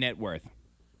higher net worth?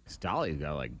 Dolly's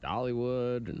got like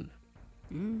Dollywood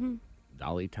and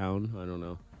Dollytown. I don't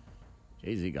know.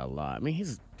 Jay-Z got a lot. I mean,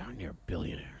 he's darn near a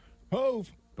billionaire.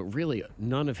 Hove. But really,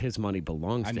 none of his money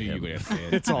belongs I to knew him. you would have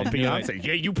said. It's all Beyonce.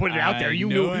 Yeah, you put it out there. You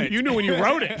knew when you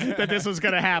wrote it that this was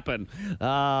going to happen.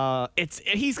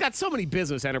 He's got so many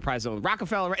business enterprises.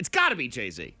 Rockefeller. It's got to be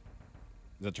Jay-Z. Is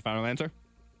that your final answer?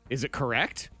 Is it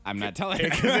correct? I'm not telling you.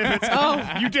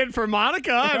 You did for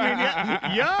Monica. I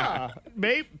mean, yeah,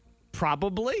 maybe,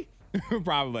 probably.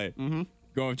 Probably. Mm-hmm.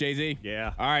 Going with Jay-Z?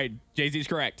 Yeah. All right, Jay-Z's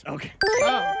correct. Okay.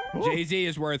 Jay-Z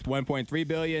is worth $1.3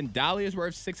 billion. Dolly is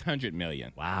worth $600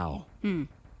 million. Wow.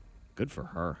 Good for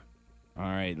her. All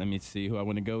right, let me see who I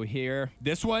want to go here.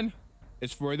 This one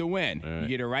is for the win. right. You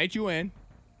get it right, you win.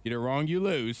 Get it wrong, you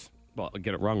lose. Well,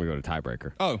 get it wrong, we go to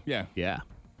tiebreaker. Oh, yeah. Yeah.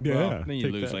 Well, then you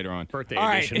lose later on. Birthday All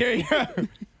right, edition. here you go.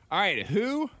 All right,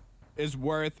 who is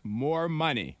worth more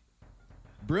money?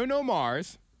 Bruno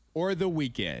Mars or The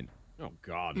Weeknd? Oh,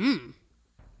 God.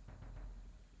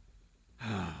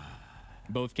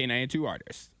 Both K92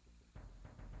 artists.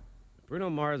 Bruno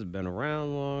Mars has been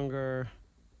around longer.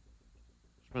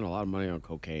 Spent a lot of money on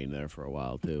cocaine there for a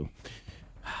while, too.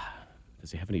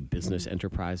 Does he have any business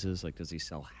enterprises? Like, does he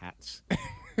sell hats?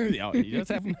 Yeah, he does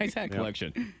have a nice hat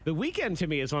collection. The Weeknd to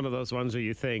me is one of those ones where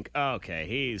you think, okay,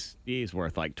 he's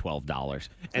worth like $12,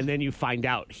 and then you find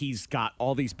out he's got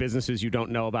all these businesses you don't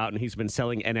know about, and he's been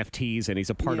selling NFTs, and he's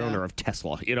a part owner of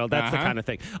Tesla. You know, that's the kind of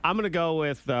thing. I'm gonna go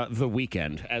with The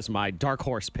Weeknd as my dark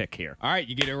horse pick here. All right,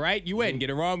 you get it right, you win. Get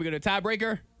it wrong, we go to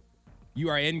tiebreaker. You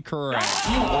are incorrect.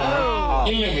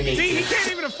 See, he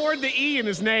can't even afford the E in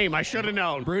his name. I should have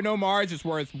known. Bruno Mars is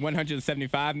worth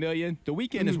 $175 million. The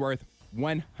Weeknd is worth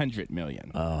 $100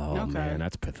 million. Oh man,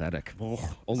 that's pathetic. Only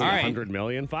All right. $100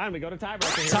 million. Fine, we go to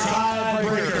tiebreaker. Here.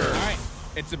 All right,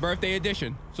 it's the birthday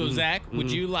edition. So Zach, would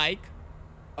you like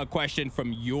a question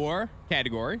from your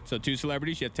category? So 2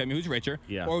 celebrities, you have to tell me who's richer.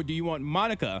 Yeah. Or do you want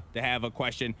Monica to have a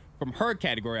question from her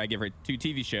category? I give her 2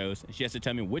 TV shows, and she has to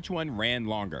tell me which one ran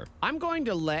longer. I'm going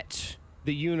to let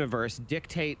the universe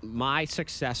dictate my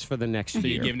success for the next year.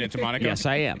 You're giving it to Monica? Yes,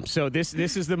 I am. So this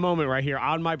is the moment right here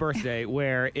on my birthday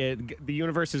where the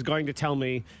universe is going to tell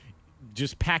me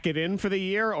just pack it in for the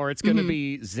year, or it's going to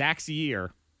be Zach's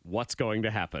year. What's going to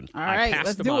happen? All I right, passed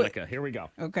let's to do it. Monica. Here we go.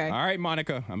 Okay. All right,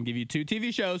 Monica, I'm going to give you 2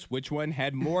 TV shows. Which one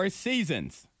had more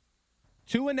seasons?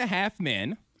 2.5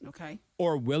 Men Okay.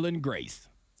 or Will and Grace?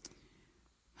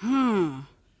 I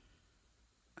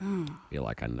feel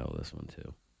like I know this one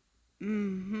too.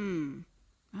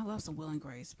 I love some Will and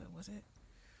Grace, but was it?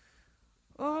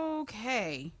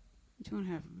 Okay. 2.5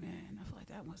 Men. I feel like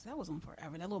that was on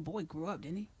forever. That little boy grew up,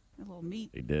 didn't he? That little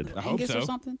meat. He did. Little I hope Angus or so.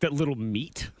 something. That little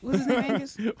meat. Was his name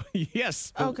Angus?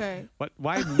 Yes. Okay. What?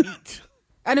 Why meat?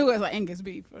 I knew it was like Angus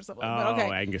beef or something. Oh, but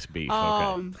okay. Angus beef.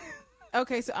 Okay.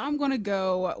 Okay, so I'm gonna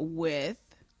go with.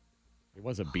 He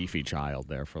was a beefy child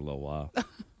there for a little while.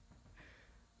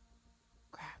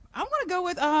 Crap. I'm gonna go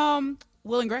with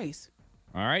Will and Grace.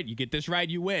 All right, you get this right,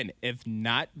 you win. If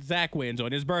not, Zach wins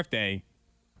on his birthday.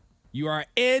 You are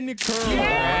incorrect.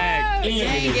 Dang it!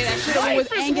 I should have went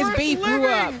with Angus beef. Grew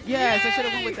up. Yes, I should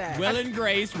have went with that. Will and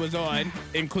Grace was on,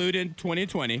 including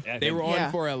 2020. They were on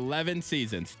Yeah. for 11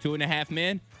 seasons. 2.5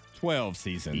 Men, 12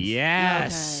 seasons.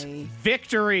 Yes. Okay.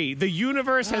 Victory. The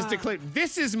universe has declared,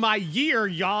 this is my year,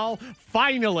 y'all.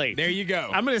 Finally. There you go.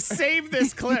 I'm going to save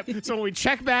this clip so when we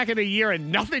check back in a year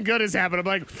and nothing good has happened, I'm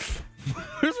like,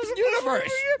 this was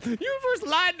Universe. Universe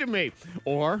lied to me.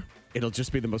 Or it'll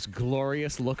just be the most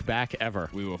glorious look back ever.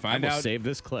 We will find I will out save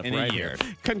this clip in a right year.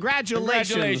 here.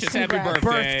 Congratulations. Happy birthday.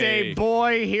 Birthday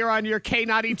boy here on your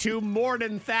K92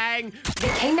 Morning Thang. The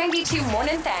K92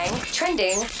 Morning Thang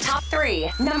trending top 3.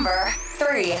 Number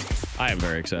 3. I am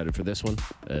very excited for this one.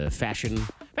 Fashion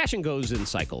goes in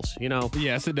cycles, you know.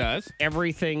 Yes, it does.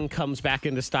 Everything comes back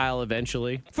into style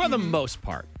eventually, for the most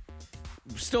part.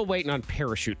 Still waiting on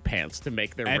parachute pants to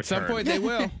make their return. At some point, they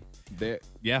will.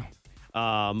 Yeah.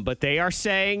 But they are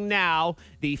saying now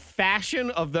the fashion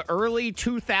of the early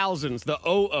 2000s, the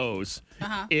OOs,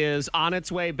 is on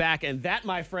its way back. And that,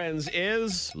 my friends,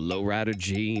 is lowrider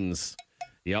jeans.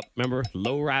 Yep, remember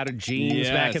lowrider jeans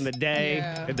back in the day?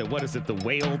 Yeah. And what is it, the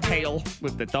whale tail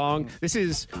with the thong? This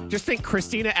is, just think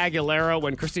Christina Aguilera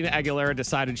when Christina Aguilera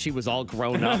decided she was all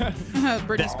grown up.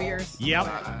 Britney Spears. Yep.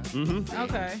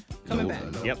 Okay, coming back.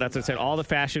 Yep, that's what it said. All the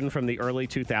fashion from the early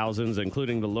 2000s,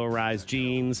 including the low-rise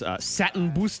jeans,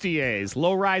 satin bustiers,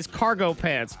 low-rise cargo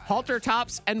pants, halter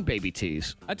tops, and baby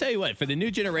tees. I'll tell you what, for the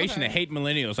new generation that hate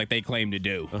millennials like they claim to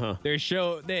do, they're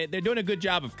doing a good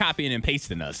job of copying and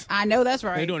pasting us. I know that's right.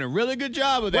 right. They're doing a really good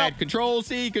job of that. Control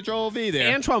C, Control V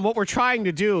there. Antoine, what we're trying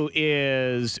to do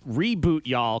is reboot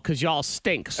y'all because y'all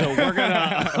stink. So we're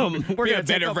gonna Be a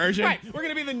better version. Right, we're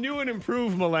gonna be the new and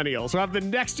improved millennials. We'll have the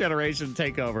next generation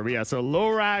take over. But yeah, so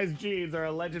low-rise jeans are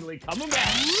allegedly coming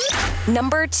back.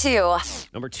 Number 2.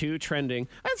 Number 2 trending.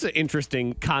 That's an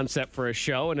interesting concept for a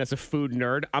show, and as a food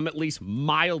nerd, I'm at least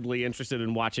mildly interested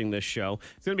in watching this show.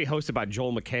 It's gonna be hosted by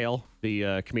Joel McHale,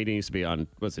 the comedian used to be on.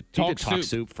 Was it Talk Talk Soup.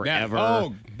 Soup forever?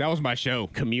 That was my show.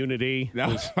 Community. That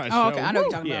was my show. Oh, okay. I know what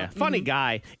you're talking Yeah, about. funny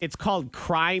guy. It's called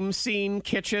Crime Scene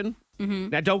Kitchen.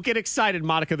 Now, don't get excited,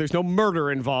 Monica. There's no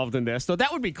murder involved in this, though.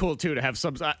 That would be cool too to have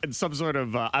some sort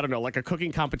of I don't know, like a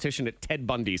cooking competition at Ted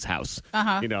Bundy's house.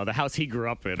 You know, the house he grew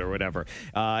up in or whatever.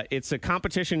 It's a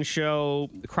competition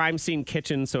show, Crime Scene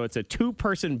Kitchen. So it's a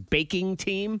 2-person baking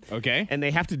team. Okay. And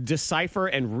they have to decipher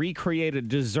and recreate a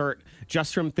dessert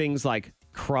just from things like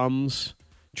crumbs,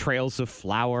 trails of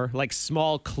flour, like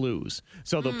small clues.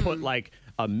 So they'll put like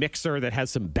a mixer that has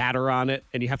some batter on it,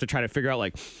 and you have to try to figure out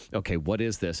like, okay, what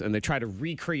is this? And they try to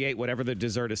recreate whatever the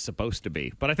dessert is supposed to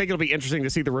be. But I think it'll be interesting to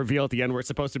see the reveal at the end where it's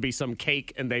supposed to be some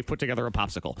cake and they've put together a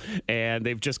popsicle and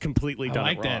they've just completely done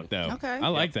I it like wrong. that, though. Okay. I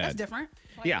like that. That's different.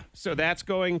 Yeah, so that's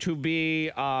going to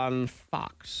be on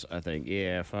Fox, I think.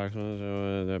 Yeah, Fox,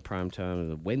 the prime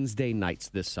time, Wednesday nights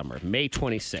this summer. May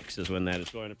 26th is when that is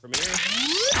going to premiere.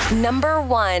 Number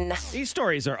 1. These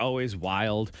stories are always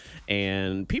wild,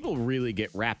 and people really get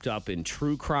wrapped up in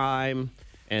true crime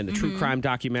and the true crime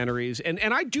documentaries. And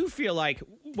I do feel like,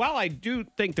 while I do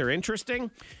think they're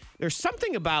interesting, there's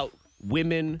something about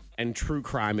women and true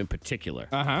crime in particular.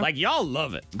 Like, y'all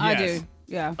love it. I Yes. do.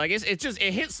 Yeah. Like,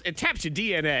 it taps your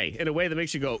DNA in a way that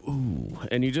makes you go, ooh,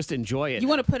 and you just enjoy it. You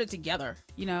want to put it together.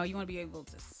 You know, you want to be able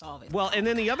to solve it. Well, and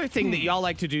then the other thing that y'all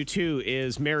like to do, too,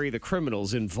 is marry the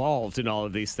criminals involved in all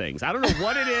of these things. I don't know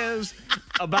what it is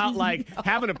about, like,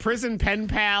 having a prison pen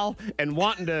pal and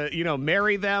wanting to, you know,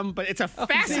 marry them, but it's a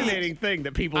fascinating thing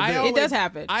that people do. It does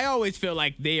happen. I always feel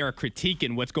like they are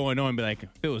critiquing what's going on and be like, if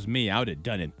it was me, I would have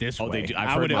done it this Oh, they way. do. I've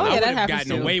I heard would about that. Oh, yeah, have that happens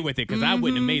gotten too. away with it because I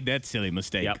wouldn't have made that silly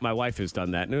mistake. Yep, my wife has done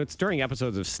that. No, it's during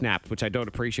episodes of Snapped, which I don't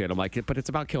appreciate. I'm like, but it's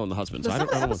about killing the husband. So But I some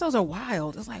don't of the know. episodes are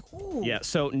wild. It's like, ooh. Yeah,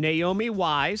 so Naomi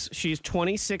Wise, she's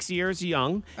 26 years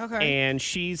young, Okay. and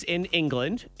she's in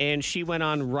England, and she went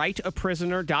on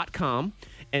writeaprisoner.com,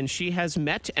 and she has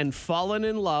met and fallen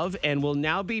in love and will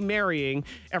now be marrying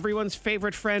everyone's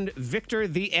favorite friend, Victor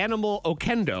the Animal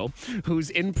Okendo, who's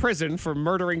in prison for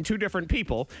murdering 2 different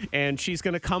people, and she's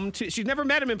going to come to, she's never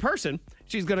met him in person,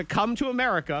 she's going to come to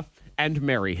America and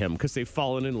marry him because they've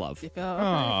fallen in love. You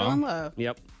fell in love.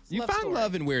 Yep, You Love find story.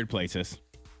 love in weird places.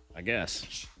 I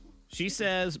guess. She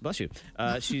says, bless you,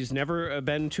 she's never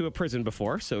been to a prison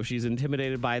before, so she's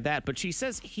intimidated by that. But she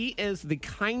says he is the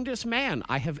kindest man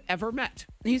I have ever met.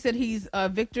 You said he's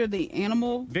Victor the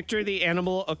animal. Victor the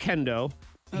Animal Okendo.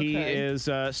 He Okay. is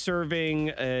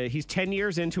serving, he's 10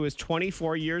 years into his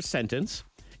 24-year sentence,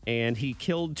 and he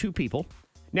killed 2 people.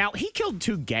 Now, he killed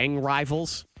 2 gang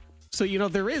rivals. So, you know,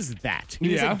 there is that.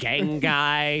 He was Yeah. a gang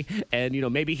guy, and, you know,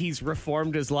 maybe he's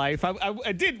reformed his life.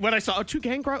 I did, when I saw 2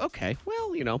 gang rivals, okay,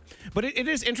 well, you know. But it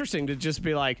is interesting to just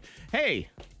be like, hey,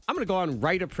 I'm going to go on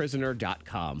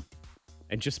writeaprisoner.com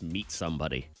and just meet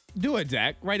somebody. Do it,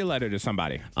 Zach. Write a letter to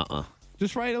somebody.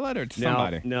 Just write a letter to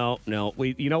somebody. No.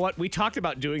 You know what? We talked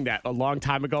about doing that a long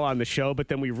time ago on the show, but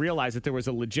then we realized that there was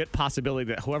a legit possibility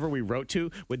that whoever we wrote to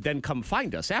would then come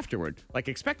find us afterward, like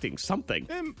expecting something.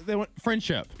 They want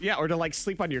friendship. Yeah, or to like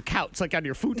sleep on your couch, like on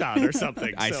your futon or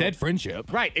something. I So- said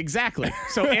friendship. Right, exactly.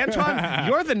 So, Antoine,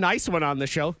 you're the nice one on the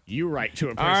show. You write to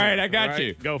a person. All right, I got All right?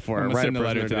 you. Go for I'm it. gonna send a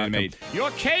letter to that writeaprisoner.com. mate.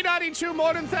 Your K92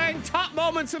 Morning Thing top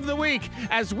moments of the week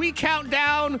as we count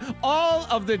down all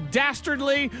of the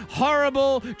dastardly, horrible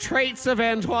traits of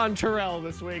Antoine Terrell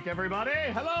this week, everybody.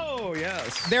 Hello,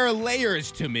 yes. There are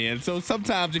layers to me, and so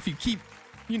sometimes if you keep,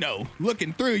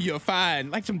 looking through, you'll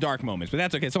find like some dark moments, but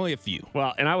that's okay. It's only a few.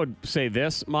 Well, and I would say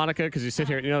this, Monica, because you sit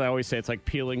here, they always say it's like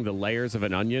peeling the layers of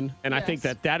an onion. And I think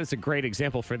Yes. that is a great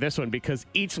example for this one because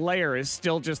each layer is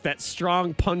still just that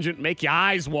strong, pungent, make your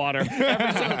eyes water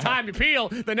every single time you peel.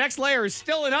 The next layer is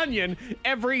still an onion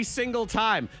every single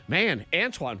time. Man,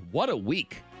 Antoine, what a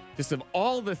week. Just of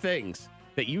all the things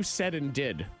that you said and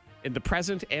did in the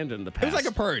present and in the past. It was like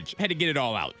a purge. Had to get it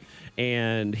all out.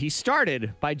 And he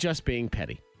started by just being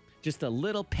petty. Just a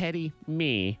little petty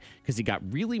me, because he got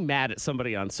really mad at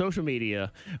somebody on social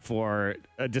media for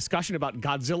a discussion about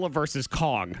Godzilla versus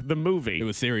Kong, the movie. It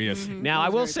was serious. Now, I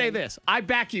will say this. I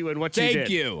back you in what you did. Thank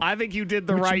you. I think you did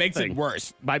the Which right makes thing. it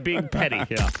worse. By being petty,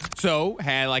 yeah. So,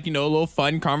 had a little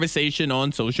fun conversation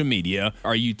on social media.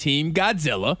 Are you team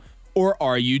Godzilla or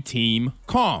are you Team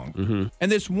Kong?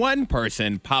 And this one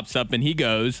person pops up and he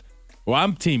goes, well,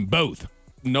 I'm Team both.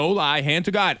 No lie, hand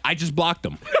to God, I just blocked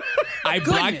them. I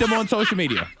blocked them on social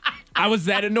media. I was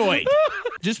that annoyed.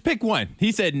 Just pick one.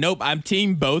 He said, nope, I'm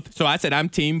Team both. So I said, I'm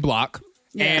Team block.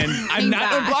 Yeah. And I'm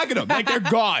not unblocking them. Like, they're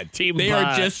gone. They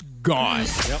are just gone.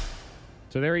 Yep.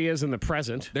 So there he is in the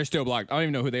present. They're still blocked. I don't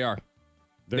even know who they are.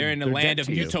 They're in the land of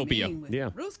utopia. Yeah.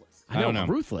 Ruthless. I don't know.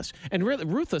 Ruthless. And really,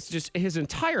 ruthless just his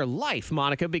entire life,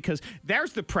 Monica, because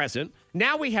there's the present.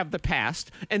 Now we have the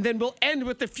past, and then we'll end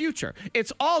with the future.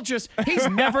 It's all just, he's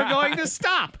never going to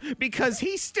stop because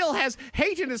he still has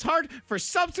hate in his heart for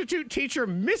substitute teacher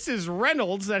Mrs.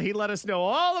 Reynolds that he let us know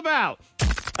all about.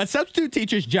 A substitute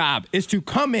teacher's job is to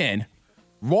come in,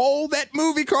 roll that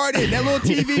movie card in, that little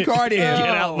TV card in. Get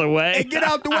out the way. And get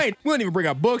out the way. We don't even bring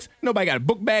out books. Nobody got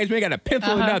book bags. We ain't got a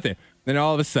pencil or nothing. Then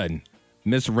all of a sudden,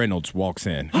 Miss Reynolds walks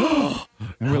in.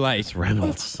 And we're like, Miss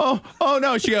Reynolds. oh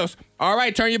no. She goes, all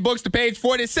right, turn your books to page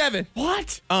 47.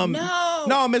 What?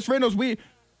 No, Miss Reynolds, we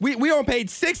on page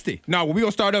 60. No, we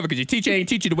gonna start over because your teacher ain't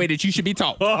teach you the way that you should be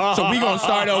taught. So we gonna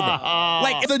start over.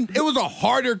 Like it was a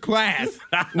harder class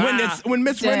when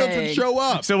Miss Reynolds would show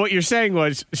up. So what you're saying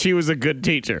was she was a good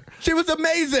teacher. She was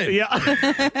amazing. Yeah.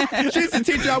 She's the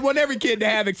teacher I want every kid to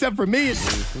have except for me.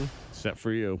 Except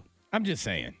for you. I'm just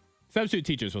saying. Substitute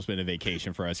teachers will spend a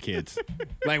vacation for us kids.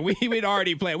 Like, we'd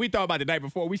already planned. We thought about the night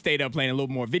before. We stayed up playing a little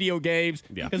more video games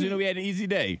because we know we had an easy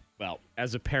day. Well,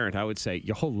 as a parent, I would say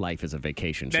your whole life is a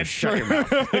vacation. So That's shut true. your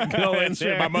mouth. Go in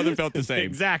there. My mother felt the same.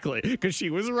 Exactly, because she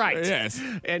was right. Yes.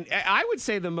 And I would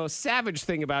say the most savage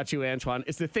thing about you, Antoine,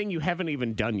 is the thing you haven't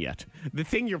even done yet. The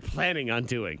thing you're planning on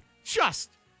doing. Just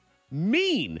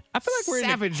mean. I feel like we're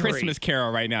savagery. in a Christmas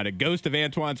Carol right now. The ghost of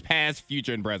Antoine's past,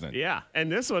 future, and present. Yeah, and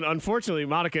this one, unfortunately,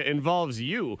 Monica, involves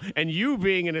you, and you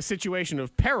being in a situation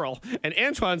of peril, and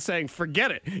Antoine saying,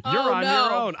 forget it. You're on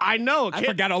your own. I know, kid. I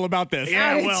forgot all about this. Yeah,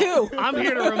 I did well, too. I'm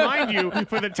here to remind you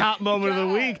for the top moment of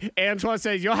the week. Antoine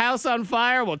says, your house on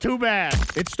fire? Well, too bad.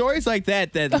 It's stories like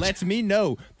that lets me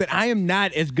know that I am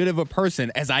not as good of a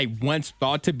person as I once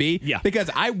thought to be. Yeah. Because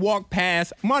I walk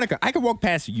past, Monica, I can walk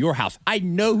past your house. I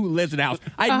know who lives in the house.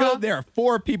 I know there are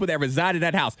 4 people that reside in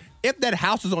that house. If that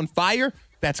house is on fire,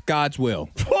 that's God's will.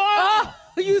 Oh,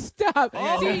 you stop.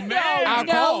 See, man. I'll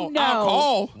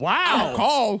call. Wow. I'll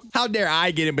call. How dare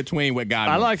I get in between what God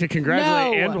I'd wants? like to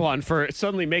congratulate No. Antoine for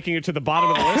suddenly making it to the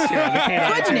bottom of the list here on the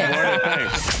K92 Morning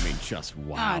Thing. I mean, just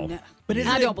wow. Oh, no. But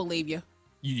I don't believe you.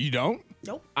 You don't?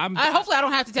 Nope. I'm- Hopefully, I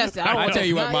don't have to test it. I'll tell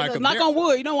you what, Michael. Knock on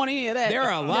wood. You don't want any of that. There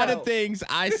are a lot of things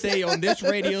I say on this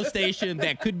radio station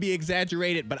that could be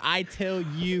exaggerated, but I tell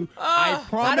you, I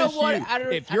promise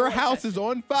if your house is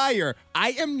on fire,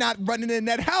 I am not running in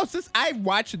that house. I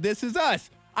watch This Is Us.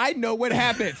 I know what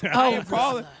happens.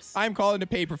 I'm calling the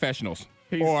paid professionals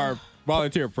or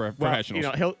volunteer professionals.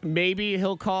 You know,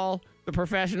 he'll call the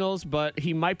professionals, but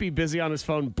he might be busy on his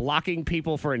phone blocking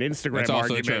people for an Instagram That's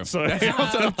also argument. true. So That's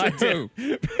also true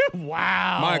too.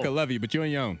 Wow. Monica, love you, but you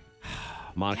on your own.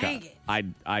 Monica, Dang it.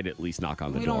 I'd at least knock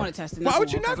on the We door. don't want to test it. Why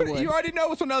would you not? You already know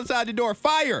what's on the other side of the door.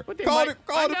 Fire. But they Call might-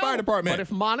 the I know, fire department. But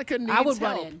if Monica needs I would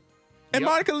help, run in. And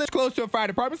Monica lives close to a fire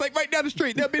department. It's like right down the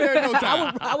street. They'll be there in no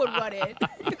time. I would run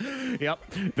in. Yep.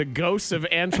 The ghosts of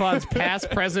Antoine's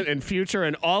past, present, and future,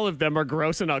 and all of them are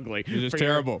gross and ugly. You're just for your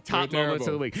terrible. Top You're moments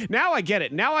of terrible. the week. Now I get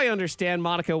it. Now I understand,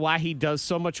 Monica, why he does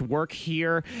so much work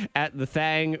here at the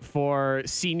Thang for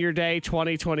Senior Day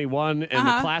 2021 and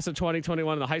the class of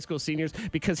 2021 and the high school seniors,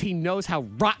 because he knows how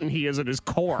rotten he is at his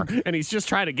core, and he's just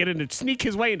trying to get in to sneak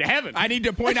his way into heaven. I need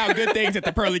to point out good things at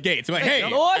the pearly gates. Like, hey,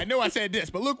 Lord. I know I said this,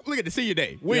 but look at the senior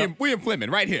day. William Fleming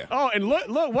right here. Oh, and look,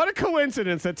 what a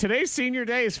coincidence that today's senior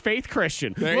day is Faith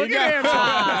Christian. There Look you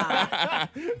at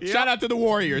go. Antoine. Shout out to the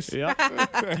Warriors. Yep.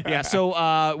 Yeah,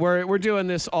 so we're doing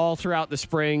this all throughout the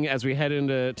spring as we head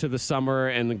into the summer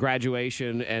and the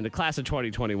graduation, and the class of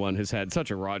 2021 has had such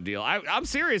a raw deal. I'm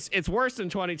serious. It's worse than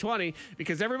 2020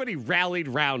 because everybody rallied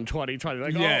round 2020.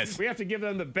 Like, Yes. oh, we have to give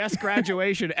them the best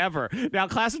graduation ever. Now,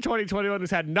 class of 2021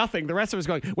 has had nothing. The rest of us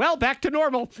going, well, back to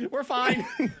normal. We're fine.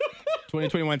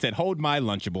 2021 said, hold my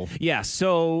Lunchable. Yeah,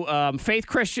 so Faith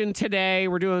Christian today,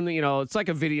 we're doing, it's like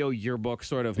a video yearbook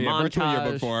sort of virtual montage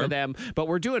yearbook for them. But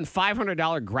we're doing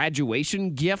 $500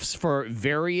 graduation gifts for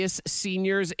various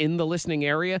seniors in the listening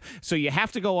area. So you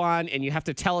have to go on and you have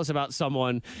to tell us about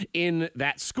someone in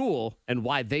that school and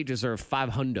why they deserve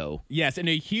 $500. Yes, and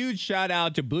a huge shout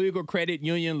out to Blue Eagle Credit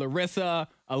Union, Larissa,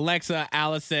 Alexa,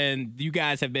 Allison. You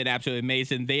guys have been absolutely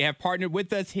amazing. They have partnered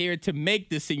with us here to make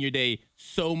this senior day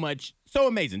so much So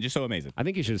amazing, just so amazing. I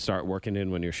think you should start working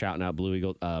in when you're shouting out Blue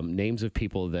Eagle names of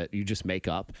people that you just make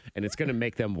up, and it's going to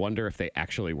make them wonder if they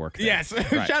actually work there. Yes.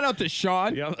 Right. Shout out to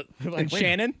Sean and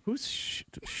Shannon.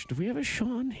 Do we have a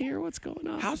Sean here? What's going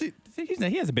on? How's he?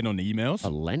 He hasn't been on the emails. A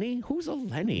Lenny? Who's a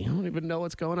Lenny? I don't even know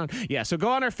what's going on. Yeah, so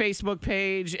go on our Facebook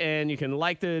page, and you can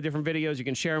like the different videos. You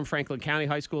can share them. Franklin County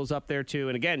High School is up there, too.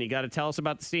 And again, you got to tell us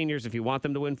about the seniors if you want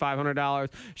them to win $500.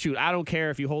 Shoot, I don't care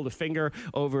if you hold a finger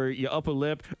over your upper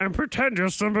lip and pretend you're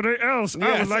somebody else.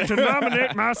 I would like to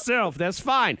nominate myself. That's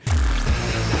fine.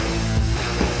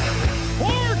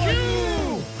 Fork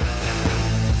you!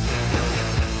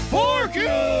 Fork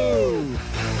you!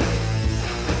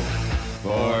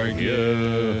 Fork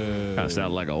you. Kind of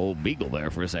sounded like an old beagle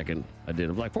there for a second. I did.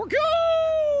 I'm like, fork you!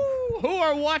 Who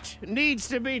or what needs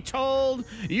to be told?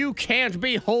 You can't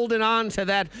be holding on to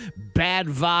that bad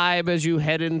vibe as you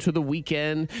head into the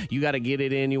weekend. You got to get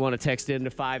it in. You want to text in to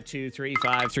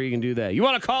 52353. You can do that. You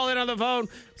want to call in on the phone?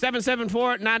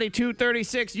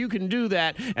 774-9236. You can do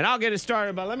that. And I'll get it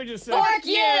started. But let me just say, Fork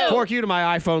you! Fork you to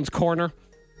my iPhone's corner.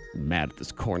 I'm mad at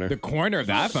this corner. The corner of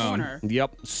the iPhone. Corner.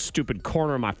 Yep, stupid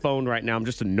corner of my phone right now. I'm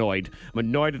just annoyed. I'm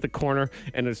annoyed at the corner,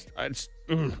 and it's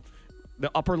the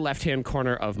upper left-hand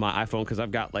corner of my iPhone because I've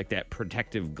got like that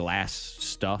protective glass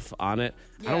stuff on it.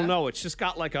 I don't know. It's just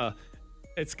got like a.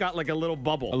 It's got like a little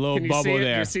bubble. A little can you bubble see it?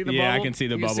 there. Do you see the Yeah, bubble? I can see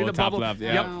the You bubble, top left,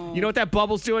 yeah. Yep. You know what that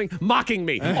bubble's doing? Mocking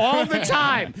me all the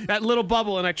time. That little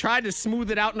bubble, and I tried to smooth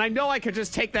it out, and I know I could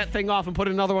just take that thing off and put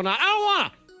another one on.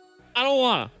 I don't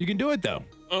wanna. You can do it, though.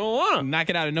 I don't wanna. Knock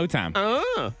it out in no time.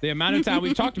 The amount of time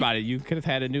we talked about it, you could have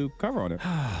had a new cover on it.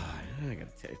 I gotta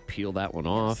peel that one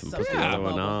off and So put the yeah. other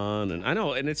one on, and I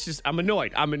know, and it's just I'm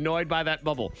annoyed. I'm annoyed by that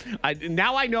bubble.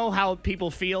 Now I know how people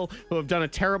feel who have done a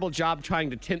terrible job trying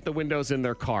to tint the windows in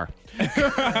their car.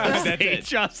 That's They it.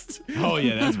 just. Oh,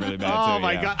 yeah, that's really bad, Oh too,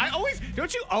 my yeah. God!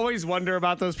 Don't you always wonder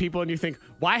about those people, and you think,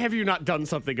 why have you not done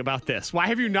something about this? Why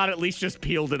have you not at least just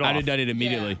peeled it off? I'd have done it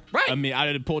immediately. Yeah. Right. I mean,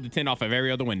 I'd have pulled the tint off of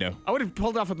every other window. I would have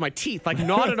pulled it off with my teeth, like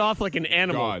gnawed it off like an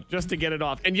animal, God. just to get it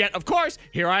off. And yet, of course,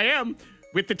 here I am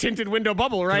with the tinted window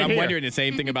bubble right I'm here. wondering the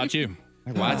same thing about you.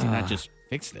 Like, why does he not just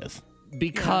fix this?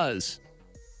 Because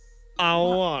I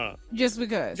wanna. Just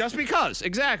because. Just because,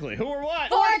 exactly. Who or what?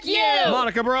 Fork you!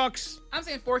 Monica Brooks. I'm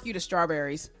saying fork you to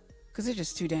strawberries because they're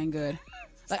just too dang good.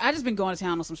 Like, I just been going to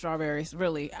town on some strawberries,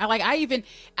 really.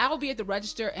 I'll be at the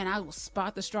register and I will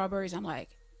spot the strawberries. I'm like,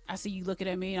 I see you looking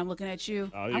at me and I'm looking at you.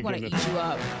 Oh, you're I'm going to gonna- eat you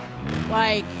up.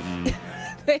 Like,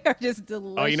 they are just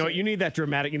delicious. Oh, you know what? You need that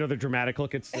dramatic. You know the dramatic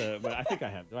look. It's. But I think I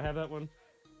have. Do I have that one?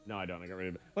 No, I don't. I got rid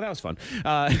of it. Well, that was fun.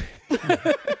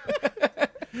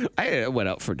 I went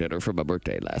out for dinner for my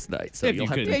birthday last night, so If you'll you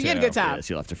have couldn't to. Yeah, you had a good time. Yes,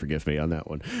 you'll have to forgive me on that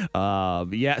one.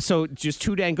 Yeah, so just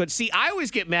too dang good. See, I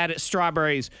always get mad at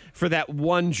strawberries for that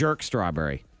one jerk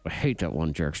strawberry. I hate that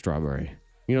one jerk strawberry.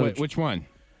 You know, Which one?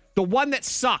 the one that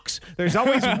sucks. There's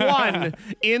always one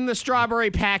in the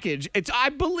strawberry package. I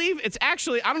believe it's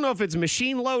actually, I don't know if it's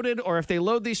machine loaded or if they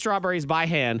load these strawberries by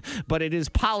hand, but it is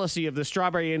policy of the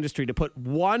strawberry industry to put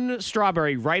one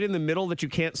strawberry right in the middle that you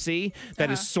can't see that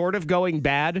is sort of going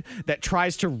bad that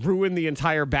tries to ruin the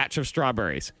entire batch of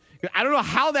strawberries. I don't know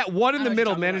how that one in the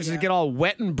middle manages to get all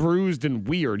wet and bruised and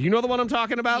weird. You know the one I'm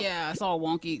talking about? Yeah, it's all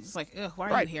wonky. It's like, ugh, why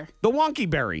are Right. you here? The wonky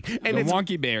berry. And The it's-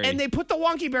 wonky berry. And they put the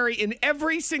wonky berry in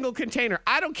every single container.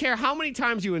 I don't care how many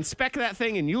times you inspect that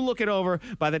thing and you look it over.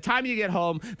 By the time you get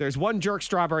home, there's one jerk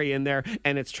strawberry in there,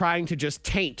 and it's trying to just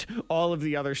taint all of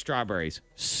the other strawberries.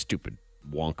 Stupid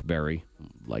wonk berry.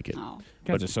 Like it. Oh.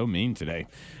 You guys are so mean today.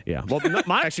 Yeah. Well,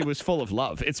 mine actually was full of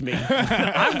love. It's me.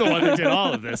 I'm the one that did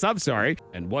all of this. I'm sorry.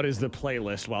 And what is the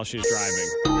playlist while she's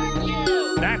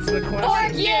driving? That's the question.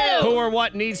 Fork you! Who or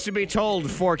what needs to be told?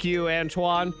 Fork you,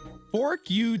 Antoine. Fork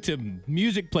you to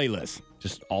music playlists.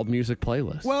 Just all music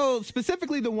playlists. Well,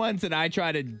 specifically the ones that I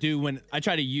try to do when I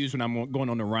try to use when I'm going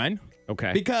on the run.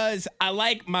 Okay. Because I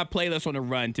like my playlist on the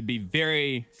run to be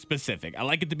very specific. I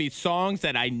like it to be songs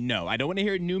that I know. I don't want to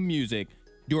hear new music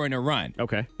during a run.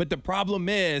 Okay. But the problem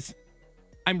is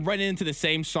I'm running into the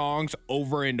same songs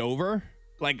over and over.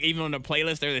 Like, even on the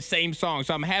playlist, they're the same songs.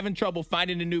 So I'm having trouble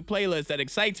finding a new playlist that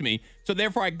excites me. So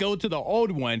therefore, I go to the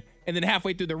old one, and then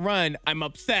halfway through the run, I'm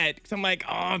upset because I'm like,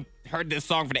 oh, I heard this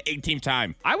song for the 18th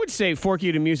time. I would say fork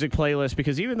you to music playlist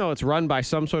because even though it's run by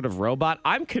some sort of robot,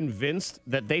 I'm convinced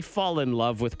that they fall in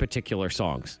love with particular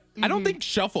songs. I don't think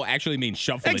shuffle actually means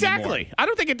shuffle Exactly. anymore. I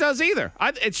don't think it does either.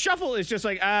 It's shuffle is just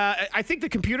like I think the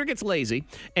computer gets lazy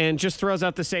and just throws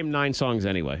out the same 9 songs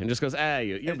anyway and just goes,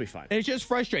 you'll be fine. It's just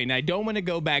frustrating. I don't want to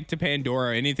go back to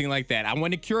Pandora or anything like that. I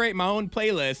want to curate my own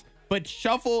playlist but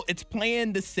shuffle, it's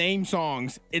playing the same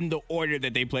songs in the order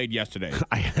that they played yesterday.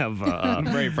 I have. I'm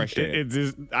very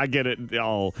frustrated. I get it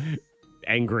all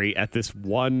angry at this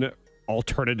one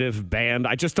alternative band.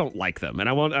 I just don't like them, and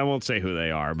I won't say who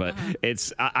they are, but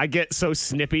I get so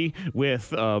snippy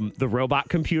with the robot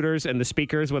computers and the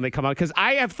speakers when they come out, because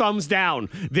I have thumbs down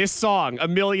this song a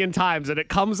million times, and it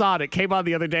comes on. It came on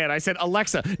the other day, and I said,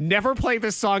 Alexa, never play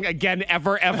this song again,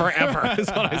 ever, ever, ever. Is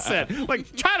what I said.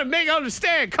 Like, try to make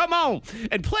understand. Come on.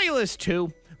 And playlist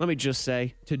too. Let me just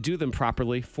say, to do them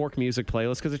properly, fork music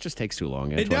playlist, because it just takes too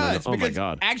long. It does. Oh my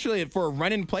God. Actually, for a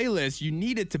running playlist, you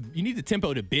need the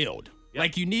tempo to build. Yep.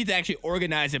 Like, you need to actually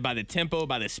organize it by the tempo,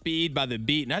 by the speed, by the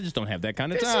beat, and I just don't have that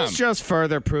kind of time. This is just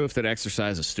further proof that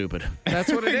exercise is stupid.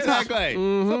 That's what it is. Exactly.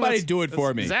 Mm-hmm. Somebody do it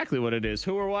for me. Exactly what it is.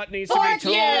 Who or what needs to be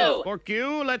told? Fork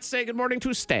you. Let's say good morning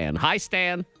to Stan. Hi,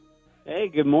 Stan. Hey,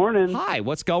 good morning. Hi,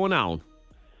 what's going on?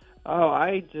 Oh,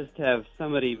 I just have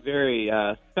somebody very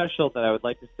special that I would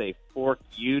like to say fork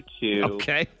you to.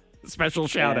 Okay. Special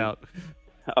shout out.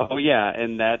 Oh, yeah,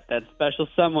 and that special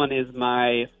someone is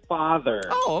my father.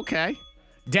 Oh, okay.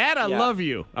 Dad, I love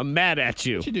you. I'm mad at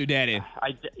you. What you do, Daddy?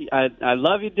 I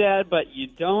love you, Dad, but he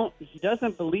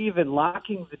doesn't believe in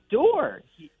locking the door.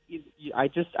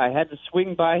 I had to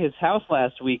swing by his house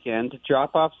last weekend to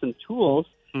drop off some tools,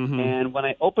 and when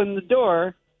I opened the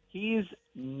door, he's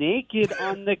naked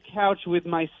on the couch with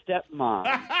my stepmom.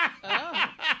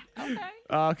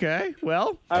 Oh, okay. Okay,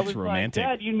 well, I was romantic.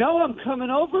 like, Dad, you know I'm coming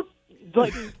over.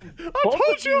 Like, I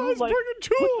told you I was bringing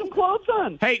tools. Put some clothes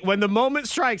on. Hey, when the moment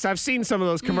strikes, I've seen some of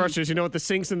those commercials, you know, with the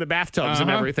sinks and the bathtubs and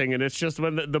everything, and it's just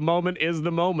when the moment is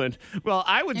the moment. Well,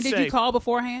 I would say... Did you call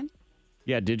beforehand?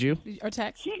 Yeah, did you? Or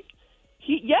text?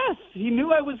 Yes, he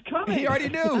knew I was coming. He already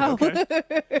knew. Okay.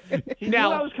 He knew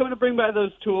I was coming to bring by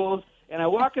those tools, and I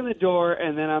walk in the door,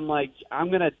 and then I'm like, I'm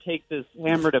going to take this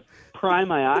hammer to pry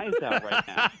my eyes out right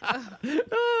now.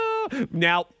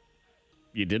 Now,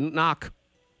 you didn't knock.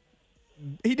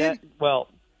 He did.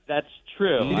 That's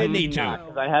true. He didn't need to.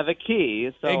 Because I have a key.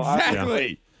 So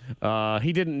Exactly.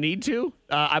 He didn't need to.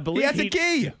 I believe He has a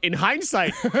key. In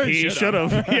hindsight, he should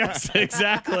have. Yes,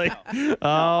 exactly.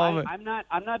 I'm not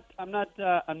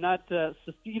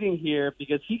seceding here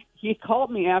because he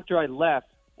called me after I left,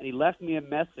 and he left me a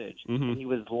message, and he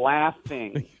was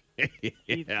laughing.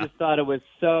 He just thought it was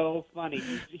so funny.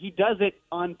 He does it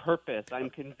on purpose, I'm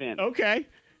convinced. Okay.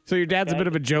 So your dad's a bit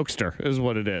of a jokester, is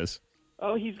what it is.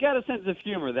 Oh, he's got a sense of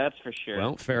humor, that's for sure.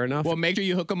 Well, fair enough. Well, make sure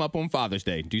you hook him up on Father's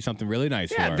Day. Do something really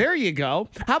nice for Yeah, her. there you go.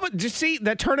 How about, just see,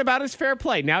 that turnabout is fair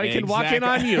play. Now he can walk in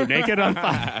on you, naked on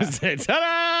Father's Day.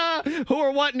 Ta-da! Who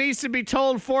or what needs to be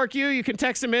told, fork you? You can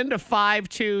text them in to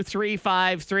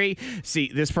 52353.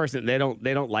 See, this person, they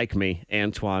don't like me,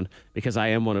 Antoine, because I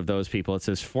am one of those people. It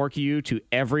says, fork you to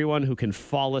everyone who can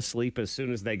fall asleep as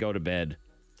soon as they go to bed.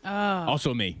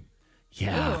 Also me.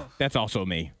 Yeah. That's also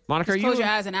me. Monica, Close your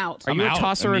eyes and out. Are you a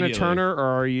tosser and a turner,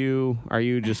 or are you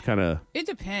just kind of... It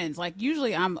depends. Like,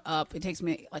 usually I'm up. It takes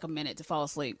me like a minute to fall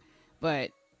asleep.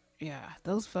 But, yeah,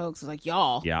 those folks, like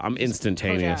y'all. Yeah, I'm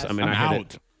instantaneous. I mean, I'm I hit out.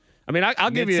 it. I mean,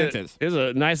 I'll give you, Mid-sentence. here's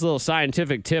a nice little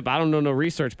scientific tip. I don't know no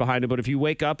research behind it, but if you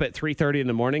wake up at 3:30 in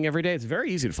the morning every day, it's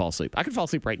very easy to fall asleep. I can fall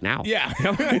asleep right now. Yeah.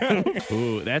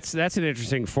 Ooh, that's an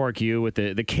interesting fork you with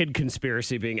the kid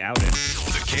conspiracy being outed.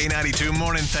 The K92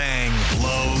 Morning Thing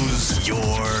blows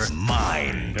your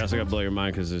mind. You also got to blow your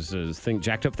mind because there's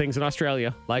jacked up things in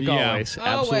Australia, like Yeah. always.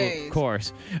 Always. Absolutely, of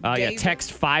course.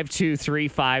 Text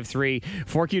 52353.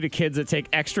 Fork you to kids that take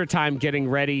extra time getting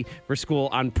ready for school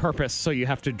on purpose, so you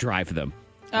have to drive them.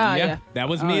 Yeah. That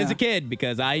was me as a kid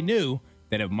because I knew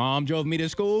that if mom drove me to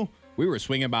school, we were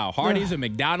swinging by Hardee's or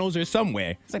McDonald's or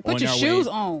somewhere. It's like, put your shoes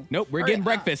on. Nope, we're Hurry getting up.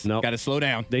 breakfast. Nope. Got to slow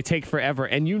down. They take forever.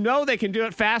 And you know they can do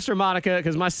it faster, Monica,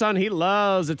 because my son, he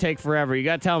loves to take forever. You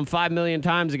got to tell him 5 million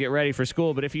times to get ready for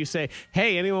school. But if you say,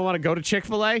 hey, anyone want to go to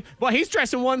Chick-fil-A? Well, he's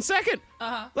dressed in 1 second.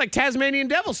 Like Tasmanian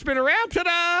devil, spin around,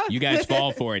 ta-da! You guys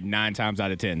fall for it 9 times out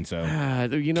of 10. So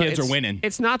Kids are winning.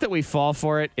 It's not that we fall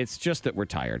for it. It's just that we're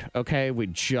tired, okay? We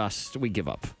give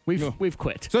up. We've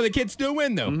quit. So the kids still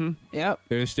win, though. Yep.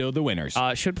 They're still the winners.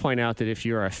 Should point out that if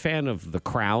you're a fan of The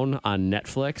Crown on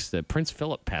Netflix, that Prince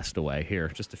Philip passed away here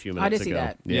just a few minutes ago. did see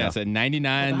that. Yes, at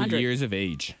 99 100. years of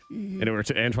age. And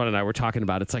Antoine and I were talking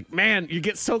about it's like, man, you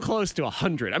get so close to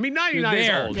 100. I mean, 99 is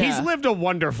there. old. Yeah. He's lived a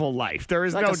wonderful life. There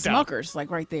is Like no a doubt. Smucker's, like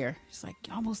right there. It's like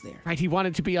almost there. Right, he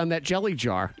wanted to be on that jelly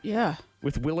jar Yeah.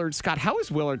 with Willard Scott. How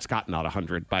is Willard Scott not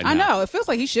 100 by now? I know. It feels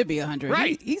like he should be 100.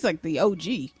 Right. He's like the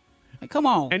OG. Like, come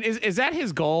on. And is that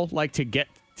his goal, like to get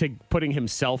to putting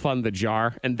himself on the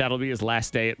jar, and that'll be his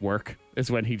last day at work. Is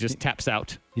when he just taps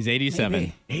out. He's 87.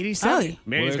 Maybe. 87. Oh.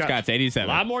 Man, he's got Scott's 87.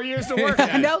 a lot more years to work.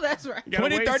 I know that's right.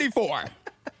 2034.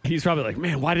 He's probably like,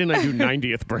 man, why didn't I do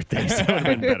 90th birthdays? That would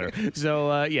have been better.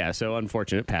 So, so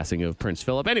unfortunate passing of Prince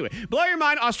Philip. Anyway, blow your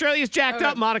mind. Australia's jacked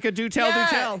up. Monica, do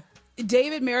tell.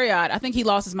 David Marriott, I think he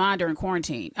lost his mind during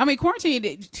quarantine. I mean,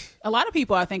 quarantine, a lot of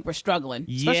people, I think, were struggling,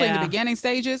 especially in the beginning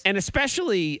stages. And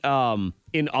especially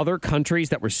in other countries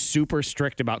that were super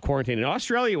strict about quarantine. And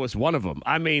Australia was one of them.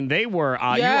 I mean, they were you were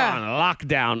on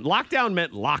lockdown. Lockdown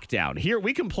meant lockdown. Here,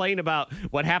 we complain about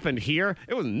what happened here.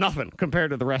 It was nothing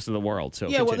compared to the rest of the world. So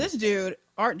well, this dude,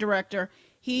 art director,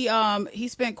 he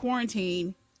spent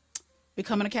quarantine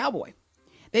becoming a cowboy.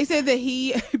 They said that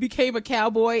he became a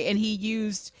cowboy and he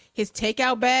used his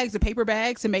takeout bags, the paper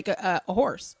bags, to make a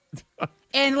horse.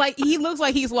 And like he looks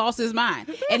like he's lost his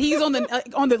mind. And he's on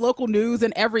the local news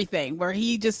and everything, where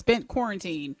he just spent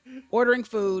quarantine ordering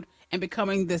food and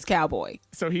becoming this cowboy.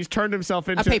 So he's turned himself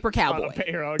into a paper cowboy.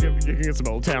 Here, I'll give some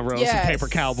Old Town Road, some paper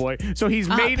cowboy. So he's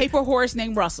made a paper horse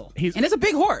named Russell. And it's a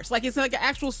big horse. Like it's like an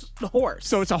actual horse.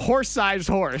 So it's a horse-sized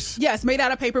horse. Yes, made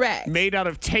out of paper bags. Made out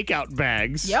of takeout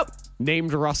bags. Yep.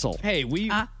 Named Russell. Hey, we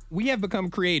have become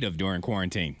creative during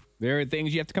quarantine. There are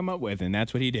things you have to come up with, and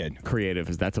that's what he did.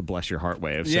 Creative, that's a bless your heart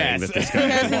way of saying that this guy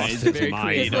has lost his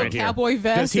mind his little right here. cowboy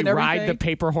vest. Does he and everything. ride the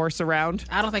paper horse around?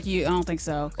 I don't think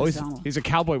so. Oh, he's a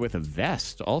cowboy with a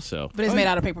vest also. But it's made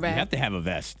out of paper bags. You have to have a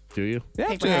vest. Do you? You have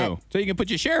Paper to. bag. So you can put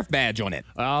your sheriff badge on it.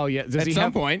 Oh yeah. Does At he some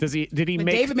have, point. Did he But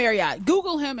make David Marriott,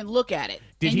 Google him and look at it.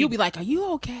 And you'll be like, are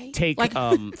you okay? take like,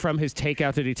 from his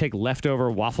takeout? Did he take leftover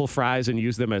waffle fries and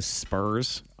use them as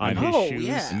spurs on his shoes?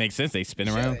 Yeah. It makes sense. They spin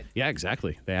around. Yeah,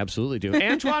 exactly. They absolutely do.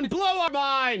 Antoine, blow our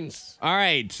minds. All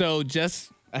right. So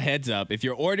just a heads up. If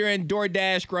you're ordering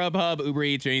DoorDash, Grubhub, Uber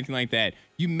Eats, or anything like that,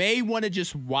 you may want to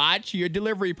just watch your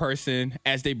delivery person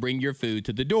as they bring your food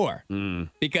to the door.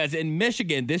 Because in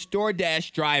Michigan, this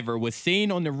DoorDash driver was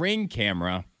seen on the Ring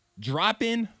camera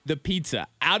dropping the pizza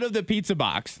out of the pizza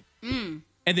box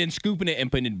and then scooping it and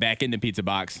putting it back in the pizza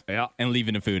box and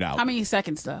leaving the food out. how many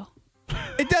seconds, though?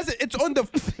 It doesn't. It's on the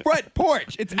front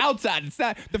porch. It's outside. It's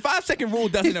not. The 5-second rule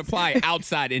doesn't apply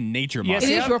outside in nature. Yes, It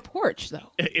Monica. is your porch,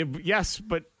 though. Yes,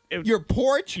 but Your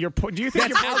porch. do you think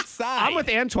That's your- outside. I'm with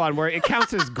Antoine, where it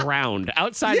counts as ground.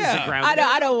 Outside is the ground.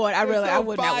 I don't want. I would not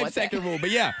want that. 5-second rule, but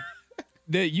yeah.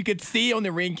 You could see on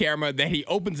the Ring camera that he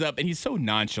opens up and he's so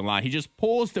nonchalant. He just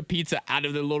pulls the pizza out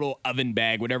of the little oven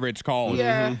bag, whatever it's called.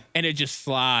 Yeah. And it just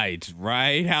slides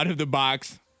right out of the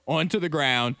box onto the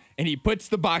ground. And he puts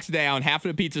the box down. Half of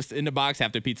the pizza's in the box,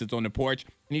 half the pizza's on the porch.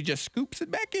 And he just scoops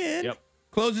it back in. Yep.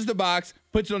 Closes the box,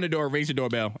 puts it on the door, rings the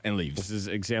doorbell, and leaves. This is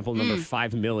example number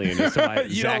 5 million. As to why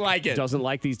You Zach don't like it. Doesn't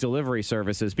like these delivery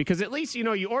services because at least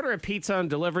you order a pizza on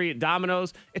delivery at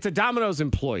Domino's. It's a Domino's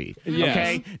employee. Yes.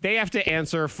 Okay, they have to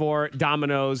answer for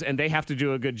Domino's and they have to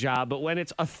do a good job. But when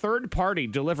it's a third party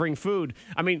delivering food,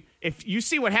 I mean, if you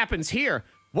see what happens here,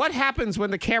 what happens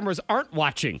when the cameras aren't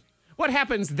watching? What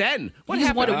happens then? What He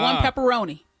just happened? wanted one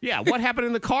pepperoni. Yeah, what happened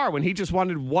in the car when he just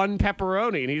wanted one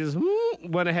pepperoni and he just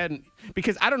went ahead and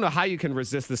because I don't know how you can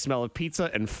resist the smell of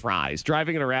pizza and fries,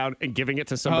 driving it around and giving it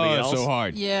to somebody else. So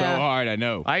hard. Yeah. So hard, I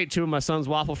know. I ate 2 of my son's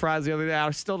waffle fries the other day.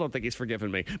 I still don't think he's forgiven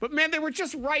me. But man, they were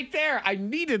just right there. I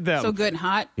needed them. So good and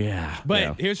hot. Yeah. But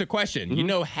yeah. here's a question. You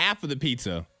know half of the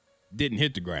pizza didn't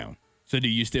hit the ground. So do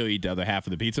you still eat the other half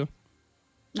of the pizza?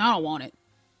 I don't want it.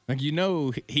 Like, he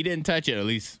didn't touch it, at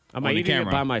least Am on I the eating camera.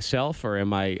 it by myself or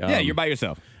am I? Yeah, you're by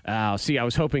yourself. See, I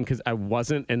was hoping because I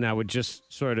wasn't, and I would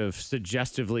just sort of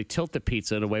suggestively tilt the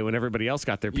pizza in a way when everybody else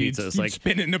got their pizza. It's You'd like,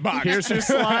 spin it in the box. here's your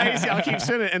slice. I'll keep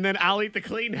spinning it, and then I'll eat the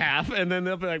clean half, and then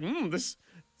they'll be like, this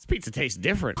pizza tastes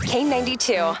different.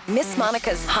 K92, Miss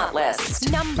Monica's Hot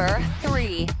List. Number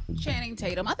 3. Channing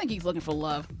Tatum. I think he's looking for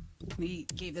love. He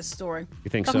gave this story. You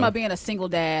think Talking so? about being a single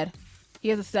dad. He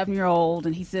has a 7-year-old,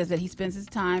 and he says that he spends his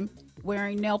time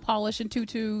wearing nail polish and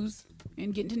tutus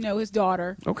and getting to know his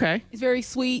daughter. Okay. He's very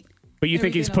sweet. But you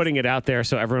think he's Everything putting it out there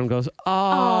so everyone goes,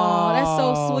 Oh, that's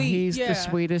so sweet. He's Yeah. the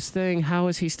sweetest thing. How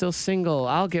is he still single?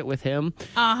 I'll get with him.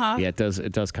 Uh-huh. Yeah, it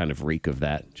does kind of reek of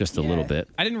that just a little bit.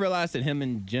 I didn't realize that him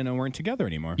and Jenna weren't together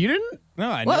anymore. You didn't?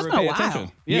 No, I Well, never it's been paid a while.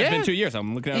 attention. Yeah, Yeah. it's been 2 years.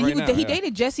 I'm looking at And it right now. he yeah.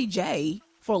 dated Jessie J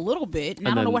for a little bit, and I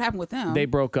don't know then what happened with them. They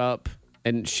broke up.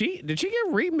 And did she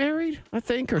get remarried, I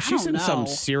think? Or she's don't in some know.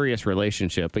 serious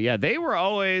relationship. But yeah, they were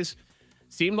always,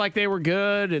 seemed like they were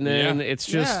good. And then Yeah. it's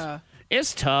just,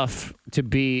 it's tough to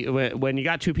be, when you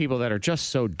got two people that are just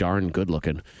so darn good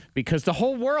looking. Because the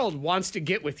whole world wants to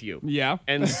get with you. Yeah.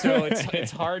 And so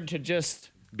it's hard to just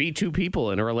be two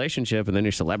people in a relationship, and then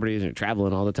you're celebrities and you're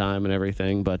traveling all the time and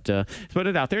everything. But put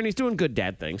it out there, and he's doing good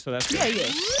dad things, so that's good. Yeah, he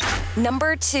is.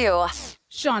 Number 2.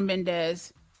 Shawn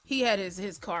Mendes, he had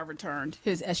his car returned,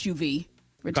 his SUV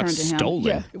returned to him. stolen.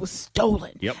 Yeah, it was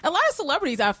stolen. Yep. A lot of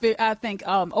celebrities, I think,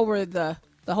 over the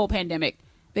whole pandemic,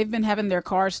 they've been having their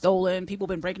cars stolen. People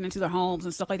been breaking into their homes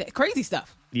and stuff like that. Crazy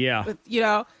stuff. Yeah. But,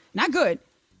 not good.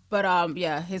 But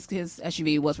his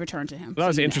SUV was returned to him. That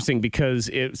was So, interesting because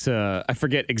it's, I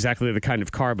forget exactly the kind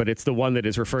of car, but it's the one that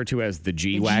is referred to as the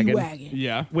G-Wagon. G-Wagon.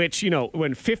 Yeah. Which,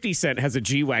 when 50 Cent has a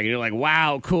G-Wagon, you're like,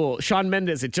 wow, cool. Shawn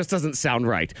Mendes, it just doesn't sound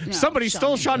right. No, Somebody Shawn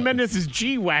stole Shawn Mendes. Mendes'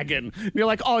 G-Wagon. And you're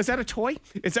like, oh, is that a toy?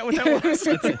 Is that what that was?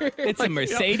 It's a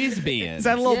Mercedes Benz. Is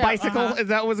that a little Yeah, bicycle? uh-huh. Is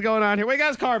that what's going on here? We got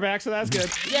his car back, so that's good.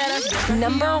 Yeah, that's good.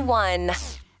 Number 1.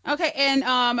 Okay, and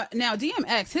now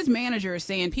DMX, his manager is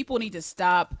saying people need to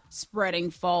stop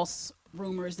spreading false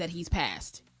rumors that he's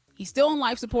passed. He's still on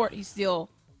life support.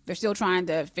 They're still trying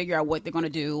to figure out what they're going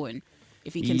to do and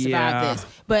if he can survive this.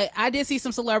 But I did see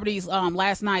some celebrities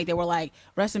last night. They were like,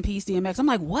 "Rest in peace, DMX." I'm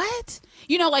like, "What?"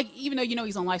 Even though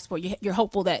he's on life support, you're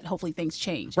hopeful that hopefully things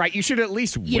change. Right, you should at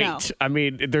least wait. know. I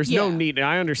mean, there's no Yeah. need. And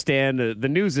I understand the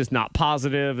news is not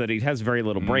positive, that he has very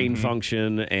little brain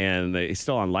function, and he's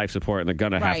still on life support, and they're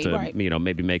going to have Right, to, right.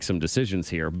 maybe make some decisions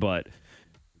here. But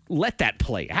let that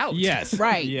play out. Yes.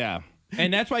 Right. Yeah.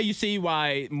 And that's why you see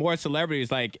why more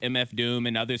celebrities like MF Doom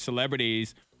and other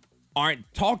celebrities aren't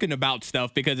talking about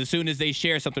stuff, because as soon as they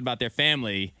share something about their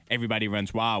family, everybody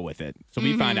runs wild with it. So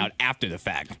we find out after the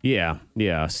fact. Yeah.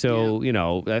 So,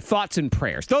 thoughts and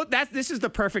prayers. This is the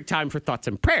perfect time for thoughts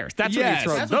and prayers. That's when you Yes.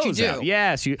 throw That's what you those do. out.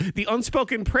 Yes, the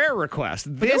unspoken prayer request.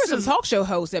 But there were some talk show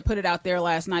hosts that put it out there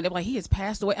last night. They were like, "He has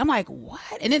passed away." I'm like, "What?"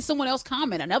 And then someone else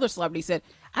commented, another celebrity said,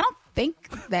 "I don't think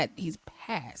that he's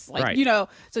passed." Like, Right.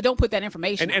 so don't put that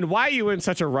information. And why are you in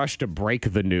such a rush to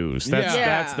break the news? That's Yeah.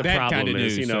 that's the That problem. kind of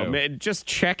is, news, so. just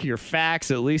check your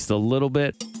facts at least a little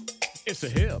bit. It's a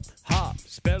hip hop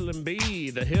spelling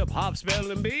bee, the hip hop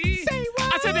spelling bee. Say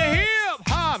what? I said the hip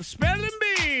hop spelling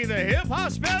bee, the hip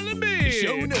hop spelling bee.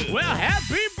 Sure enough. Well,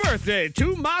 happy birthday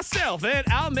to myself, and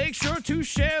I'll make sure to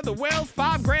share the wealth.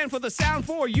 $5,000 for the sound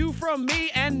for you from me,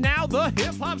 and now the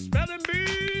hip hop spelling bee.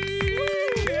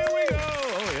 Here we go.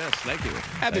 Oh yes, thank you.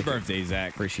 Happy birthday,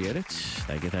 Zach. Appreciate it.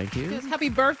 Thank you. Yes, happy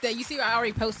birthday. You see, I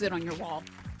already posted it on your wall.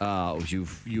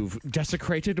 You've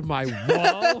desecrated my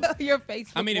wall. Your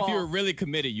Facebook I mean, if you wall. were really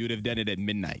committed, you'd have done it at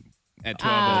midnight at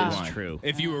 12:01. That's true.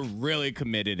 If you were really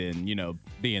committed in,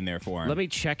 being there for him. Let me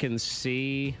check and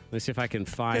see. Let's see if I can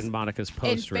find Monica's And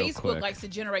post real Facebook quick. likes to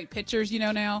generate pictures,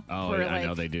 now. Oh, for, I know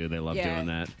like- they do. They love yeah. doing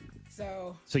that.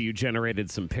 So, So you generated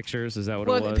some pictures? Is that what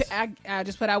it well, was? I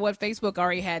just put out what Facebook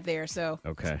already had there. So,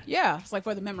 Okay. yeah, it's like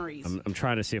for the memories. I'm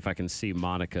trying to see if I can see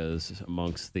Monica's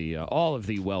amongst the all of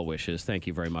the well wishes. Thank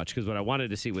you very much. Because what I wanted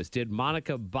to see was, did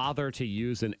Monica bother to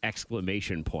use an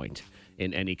exclamation point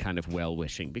in any kind of well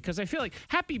wishing? Because I feel like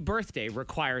happy birthday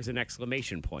requires an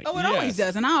exclamation point. Oh, it Yes. always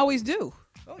does, and I always do.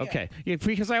 Oh, yeah. Okay. Yeah,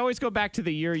 because I always go back to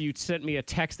the year you sent me a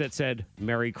text that said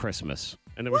Merry Christmas.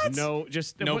 And there was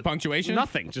What? No punctuation?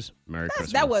 Nothing. Just Merry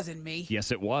Christmas. That wasn't me.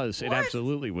 Yes, it was. It What?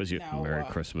 absolutely was. No. Merry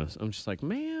Christmas. I'm just like,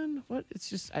 man, what? It's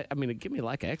just, I mean, give me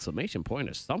like an exclamation point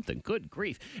or something. Good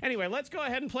grief. Anyway, let's go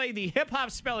ahead and play the hip hop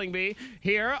spelling bee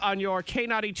here on your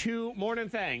K92 Morning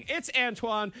Thing. It's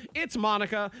Antoine, it's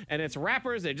Monica, and it's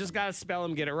rappers. They just got to spell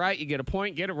them. Get it right. You get a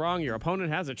point. Get it wrong. Your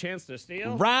opponent has a chance to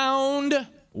steal. Round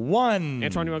 1.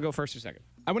 Antoine, you want to go first or second?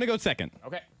 I want to go second.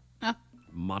 Okay. Huh?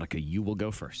 Monica, you will go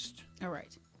first. All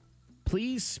right.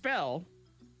 Please spell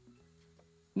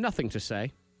nothing to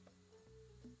say.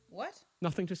 What?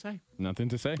 Nothing to say. Nothing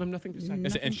to say. I'm nothing to say.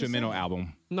 It's an instrumental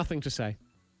album. Nothing to say.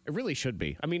 It really should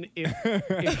be. I mean,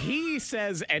 if he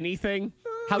says anything,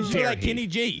 how You should dare be like he? Kenny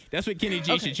G. That's what Kenny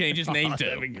G should change his name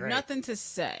That'd be to. great. Nothing to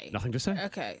say. Nothing to say.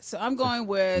 Okay, so I'm going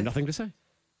with Nothing to say.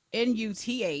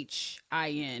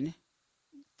 NUTHIN,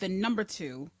 the number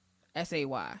 2, SAY.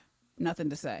 Nothing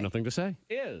to say. Nothing to say.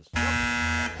 Is.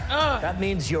 That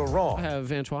means you're I wrong.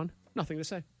 have Antoine. Nothing to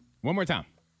say. One more time.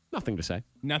 Nothing to say.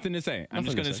 Nothing to say. I'm Nothing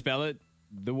just to going to say. spell it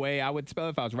the way I would spell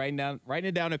it if I was writing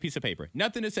it down on a piece of paper.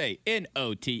 Nothing to say.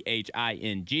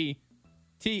 NOTHINGTOSAY.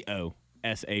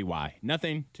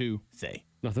 Nothing to say.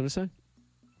 Nothing to say.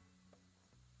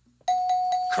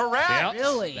 Correct. Yep.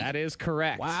 Really? That is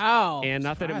correct. Wow. And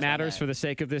not that it Surprised by matters that. for the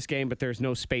sake of this game, but there's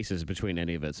no spaces between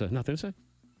any of it. So nothing to say.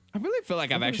 I really feel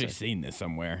like I've Nothing to actually say. seen this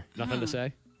somewhere. Nothing to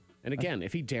say. And again,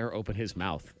 if he dare open his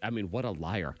mouth, I mean, what a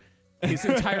liar. His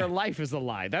entire life is a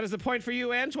lie. That is the point for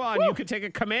you, Antoine. You could take a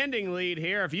commanding lead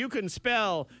here if you can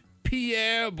spell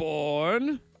Pierre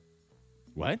Bourne.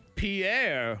 What?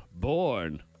 Pierre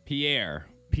Bourne. Pierre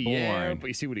Pierre. Bourne. But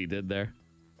you see what he did there?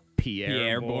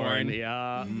 Pierre Bourne.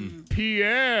 Yeah.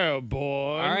 Pierre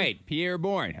Bourne. All right, Pierre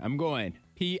Bourne. I'm going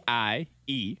Pierreborn.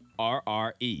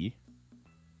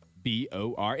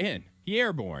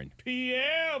 Pierre Bourne.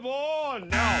 Pierre Bourne.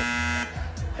 No.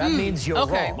 That means you're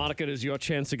Okay. wrong. Monica, it is your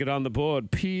chance to get on the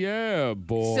board. Pierre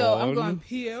Bourne. So I'm going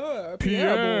Pierre.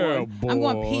 Pierre Bourne. I'm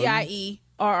going Bourne.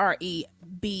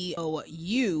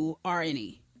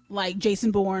 Pierreborne. Like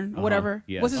Jason Bourne or whatever.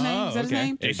 yes. What's his name? Oh, Is that his okay.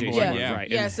 name? Jason Bourne, Bourne, yeah. right.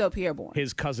 Yeah, And so Pierre Bourne.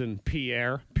 his cousin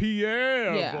Pierre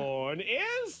Yeah. Bourne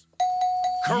is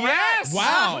Correct. Yes!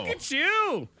 Wow. Look at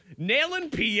you. Nailing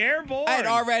Pierre Bourne. I had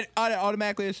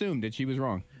automatically assumed that she was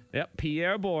wrong. Yep,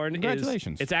 Pierre Bourne.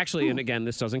 Congratulations. It's actually, and again,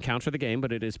 this doesn't count for the game,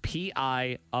 but it is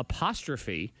P-I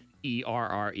apostrophe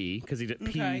E-R-R-E because he did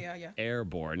yeah.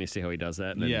 Airborne. You see how he does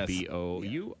that? And then Yes.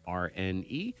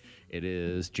 B-O-U-R-N-E. It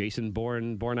is Jason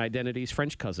Bourne, Bourne Identity's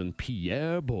French cousin,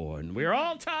 Pierre Bourne. We're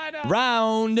all tied up.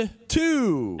 Round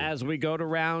 2. As we go to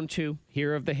round 2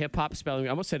 here of the hip hop spelling,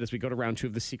 I almost said as we go to round 2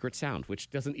 of the secret sound, which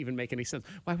doesn't even make any sense.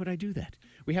 Why would I do that?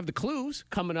 We have the clues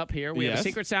coming up here. We have a Yes.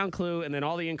 secret sound clue, and then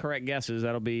all the incorrect guesses.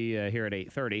 That'll be here at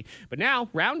 8:30. But now,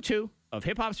 round 2 of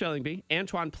hip hop spelling bee.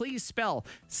 Antoine, please spell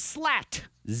slat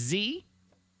Z.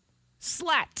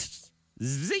 Slat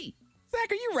Z. Zach,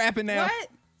 are you rapping now? What?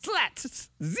 Slat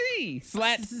Z.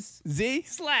 Slats Z?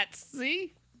 Slat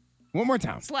Z. One more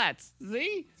time. Slats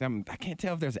Z. I can't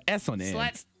tell if there's an S on the end.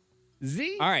 Slats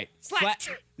Z. All right. Slat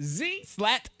Z.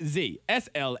 Slat Z.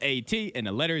 S-L-A-T and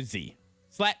the letter Z.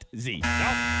 Slat Z.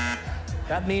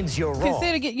 That means you're Okay, wrong. say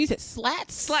it again. You said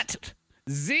slats? Slat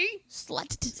Z.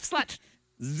 Slat. Slat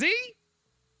Z.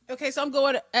 Okay, so I'm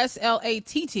going to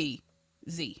S-L-A-T-T-Z.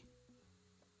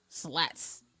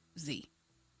 Slats Z.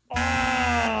 What?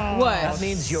 That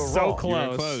means you're So wrong. close.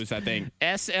 You're close, I think.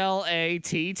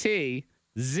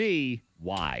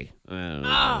 S-L-A-T-T-Z-Y. I don't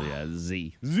know. Yeah,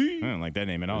 Z. I don't like that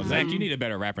name at all. Zach, you need a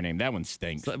better rapper name. That one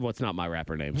stinks. Well, it's not my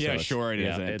rapper name. Yeah, it's- sure it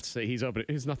yeah, isn't. It's he's open.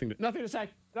 He's nothing to say.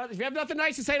 If you have nothing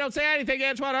nice to say, don't say anything,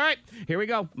 Antoine. All right, here we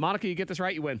go. Monica, you get this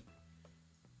right, you win.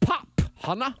 Pop,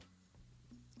 Hannah.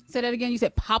 Say that again. You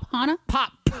said Pop Hannah?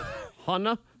 Pop,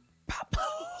 Hannah. Pop.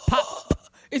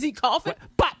 Is he coughing?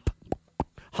 Pop,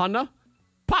 Hannah.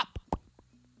 Pop,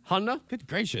 Hannah. Good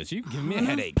gracious, you give me a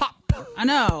headache. Pop, I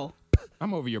know.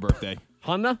 I'm over your birthday.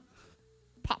 Hannah.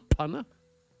 Pop, Hannah.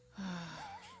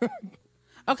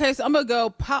 Okay, so I'm going to go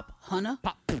Pop Hannah.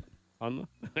 Pop, Hannah.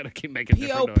 I keep making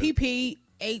different noises.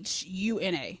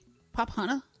 P-O-P-P-H-U-N-A. Pop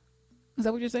Hannah? Is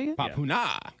that what you're saying?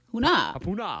 Papuna. Huna.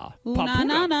 Papuna. Huna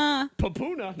na na.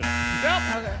 Papuna.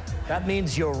 Yep. Okay. That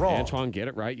means you're wrong. Antoine, get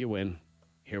it right, you win.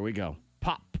 Here we go.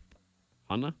 Pop.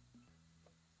 Hannah.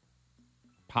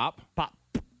 Pop. Pop.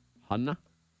 Hannah.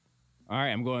 All right,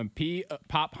 I'm going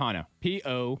Pop Hana.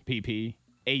 P-O-P-P-H-A-N-N-A.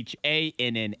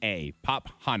 Pop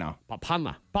Hana.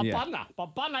 Papana. Yeah. Papana.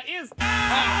 Papana is.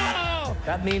 Oh!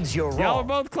 That means you're Y'all are wrong.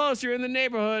 both close. You're in the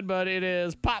neighborhood, but it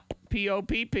is Pop.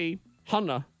 P-O-P-P.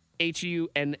 Hannah.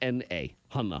 H-U-N-N-A.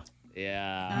 Hannah.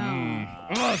 Yeah.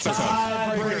 Oh, so close.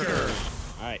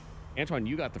 All right. Antoine,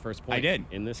 you got the first point I did.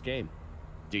 in this game.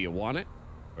 Do you want it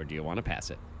or do you want to pass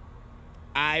it?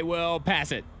 I will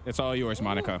pass it. It's all yours,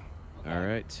 Monica. All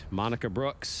right. Monica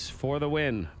Brooks for the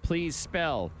win. Please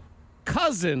spell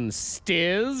cousin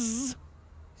Stiz.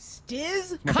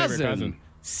 Stiz? My favorite cousin.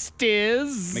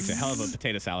 Stiz. Makes a hell of a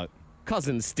potato salad.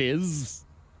 Cousin Stiz.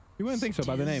 You wouldn't think so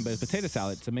by the name, but it's potato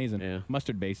salad. It's amazing. Yeah.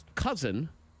 Mustard based. Cousin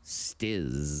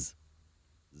Stiz.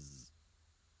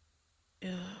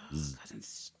 Cousin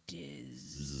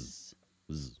Stiz.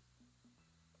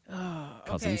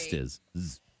 Cousin Okay. Stiz.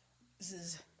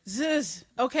 Ziz.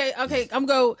 Okay. I'm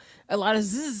going a lot of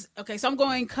ziz. Okay, so I'm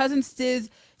going Cousin Stiz,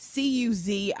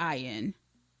 C-U-Z-I-N.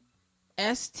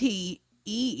 S-T-E-E-Z-Z.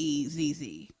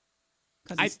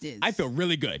 Cousin Stiz. I feel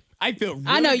really good. I feel really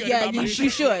I know, good yeah, about my you should. You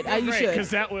should. Because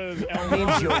that was. That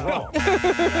means you're wrong.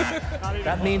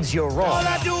 That means you're wrong.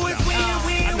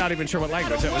 I'm not even sure what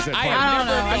language that was in. I Pardon. I don't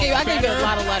know. never I gave felt you a better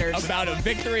lot of letters. about a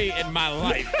victory in my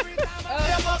life.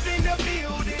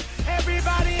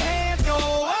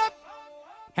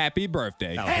 Happy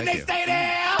birthday. Oh, thank you.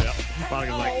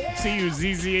 Monica's like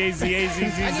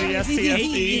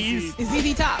C-U-Z-Z-A-Z-A-Z-Z-Z-S-T-S-E. It's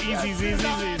ZZ Top. Easy, Z, Z,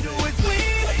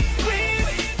 Z.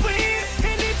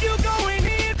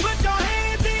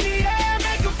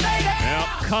 Yep.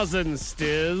 Cousin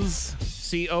Stiz.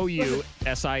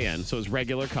 C-O-U-S-I-N. So it's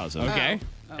regular cousin. Okay.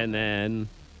 And then,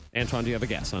 Antoine, do you have a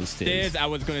guess on Stiz? Stiz, I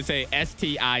was going to say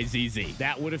S-T-I-Z-Z.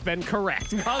 That would have been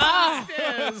correct. Cousin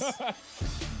Stiz.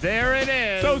 There it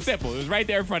is. So simple. It was right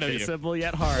there in front of you. Simple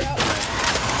yet hard.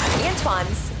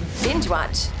 Antoine's Binge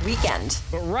Watch Weekend.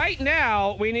 But right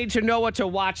now, we need to know what to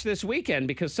watch this weekend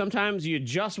because sometimes you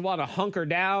just want to hunker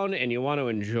down and you want to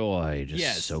enjoy.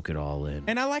 Just soak it all in.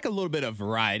 And I like a little bit of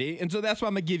variety. And so that's what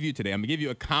I'm going to give you today. I'm going to give you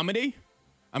a comedy.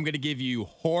 I'm going to give you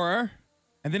horror.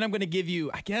 And then I'm going to give you,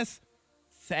 I guess,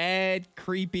 sad,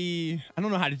 creepy. I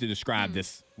don't know how to describe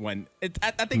this one.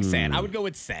 I think sad. I would go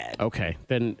with sad. Okay.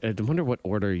 Then I wonder what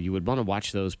order you would want to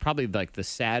watch those. Probably like the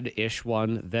sad-ish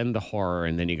one, then the horror,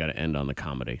 and then you got to end on the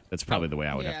comedy. That's probably the way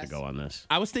I would have to go on this.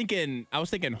 I was thinking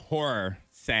horror,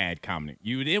 sad, comedy.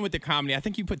 You would end with the comedy. I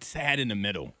think you put sad in the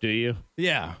middle. Do you?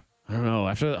 Yeah. I don't know.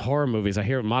 After the horror movies, I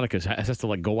hear Monica has to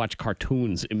like go watch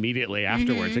cartoons immediately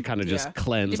afterwards to kind of just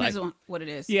cleanse. Depends on what it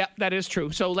is. Yeah, that is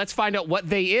true. So let's find out what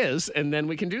they is, and then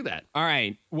we can do that. All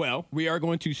right. Well, we are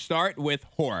going to start with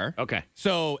horror. Okay.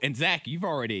 So, and Zach,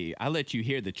 I let you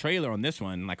hear the trailer on this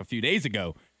one like a few days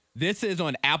ago. This is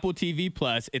on Apple TV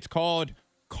Plus. It's called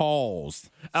Calls.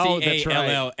 Oh, that's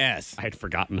right. Calls. I had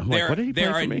forgotten. I'm like, what did he play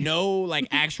There for are me? no like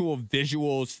actual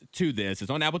visuals to this.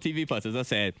 It's on Apple TV Plus, as I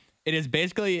said. It is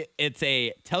basically, it's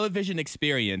a television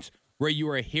experience where you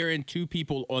are hearing two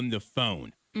people on the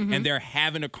phone and they're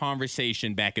having a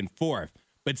conversation back and forth,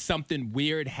 but something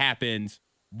weird happens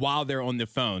while they're on the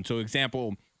phone. So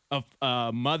example,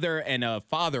 a mother and a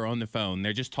father on the phone,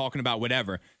 they're just talking about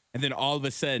whatever. And then all of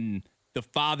a sudden the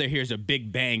father hears a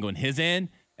big bang on his end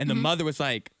and the mother was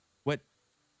like, "What,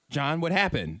 John, what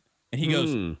happened?" And he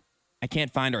goes, "I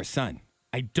can't find our son.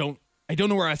 I don't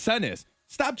know where our son is."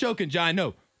 "Stop joking, John.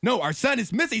 No, our son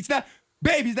is missing. He's not,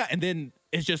 babe, he's not." And then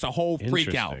it's just a whole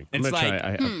freak out. I'm It's gonna like,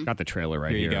 try. I've got the trailer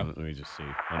right Here you here. go. Let me just see.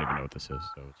 I don't even know what this is,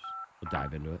 so we'll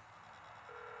dive into it.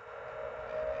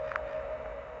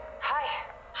 Hi.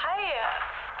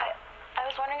 I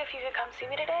was wondering if you could come see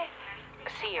me today.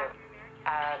 See you.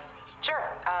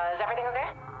 Sure. Is everything okay?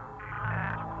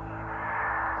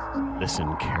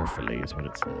 Listen carefully is what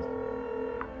it says.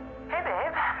 Hey,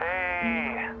 babe.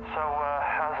 Hey, so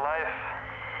how's life?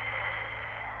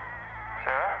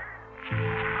 Sarah?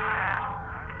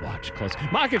 Watch close.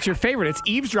 Mock, it's your favorite. It's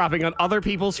eavesdropping on other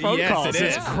people's phone yes, calls. it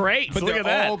is. It's great. But Look they're at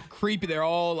that. all creepy. They're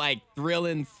all like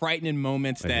thrilling, frightening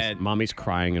moments that. Mommy's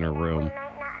crying in her room. Might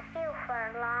not see you for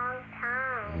a long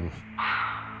time.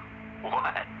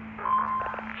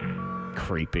 What?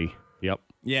 Creepy. Yep.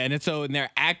 Yeah, and they're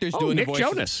actors doing Nick the voices.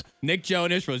 Jonas. Nick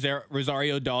Jonas,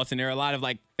 Rosario Dawson. There are a lot of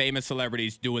like famous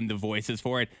celebrities doing the voices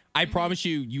for it. I promise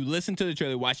you listen to the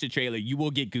trailer, watch the trailer, you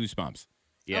will get goosebumps.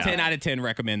 Yeah. 10 out of 10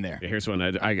 recommend there. Here's one.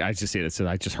 I just see it. It says,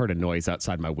 I just heard a noise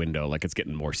outside my window, like it's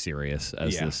getting more serious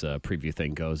as this preview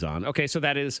thing goes on. Okay, so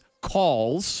that is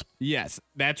Calls. Yes,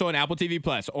 that's on Apple TV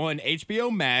Plus. On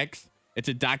HBO Max, it's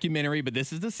a documentary, but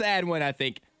this is the sad one, I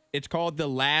think. It's called The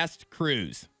Last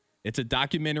Cruise. It's a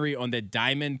documentary on the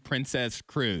Diamond Princess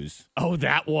cruise. Oh,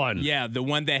 that one. Yeah, the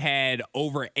one that had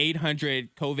over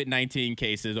 800 COVID-19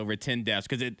 cases, over 10 deaths,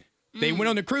 because they went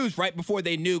on the cruise right before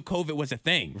they knew COVID was a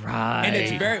thing. Right. And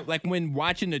it's very, like when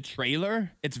watching the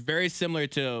trailer, it's very similar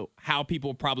to how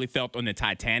people probably felt on the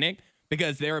Titanic,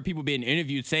 because there are people being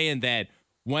interviewed saying that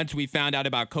once we found out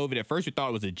about COVID, at first we thought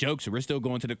it was a joke, so we're still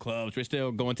going to the clubs, we're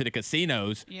still going to the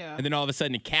casinos. Yeah. And then all of a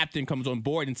sudden the captain comes on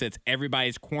board and says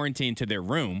everybody's quarantined to their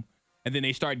room. And then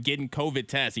they start getting COVID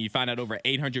tests, and you find out over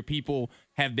 800 people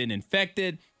have been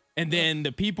infected. And then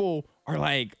the people are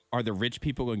like, are the rich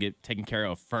people going to get taken care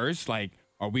of first? Like,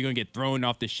 are we going to get thrown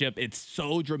off the ship? It's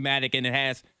so dramatic, and it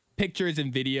has pictures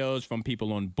and videos from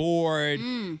people on board,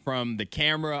 from the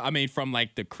camera, from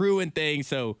like the crew and things.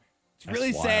 So it's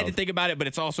really sad to think about it, but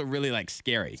it's also really like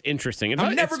scary. It's interesting.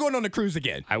 I'm never going on a cruise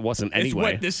again. I wasn't It's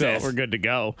anyway. what this so is. we're good to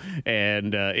go.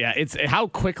 And it's how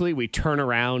quickly we turn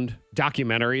around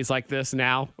documentaries like this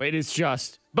now. It is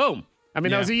just boom. That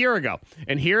was a year ago.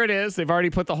 And here it is. They've already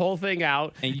put the whole thing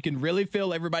out. And you can really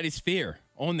feel everybody's fear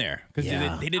on there because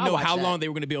they didn't know how long they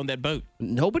were going to be on that boat.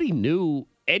 Nobody knew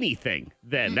anything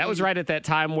then. That was right at that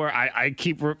time where I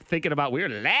keep thinking about, we were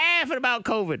laughing about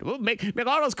COVID. We'll make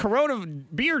all those Corona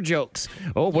beer jokes.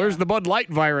 Oh, where's the Bud Light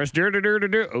virus?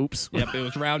 Oops. Yep, it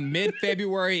was around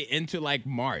mid-February into like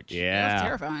March. Yeah. That's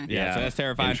terrifying. Yeah, so that's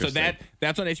terrifying. So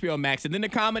that's on HBO Max. And then the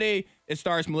comedy, it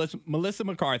stars Melissa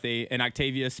McCarthy and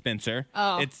Octavia Spencer.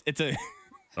 Oh. It's a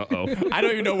Uh-oh. I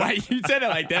don't even know why you said it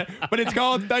like that, but it's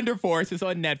called Thunder Force. It's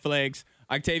on Netflix.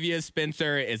 Octavia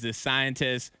Spencer is a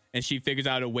scientist, and she figures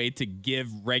out a way to give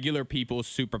regular people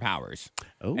superpowers.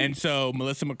 Oh. And so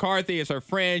Melissa McCarthy is her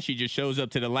friend. She just shows up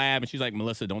to the lab, and she's like,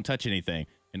 Melissa, don't touch anything.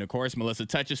 And, of course, Melissa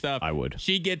touches stuff. I would.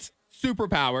 She gets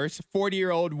superpowers.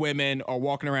 40-year-old women are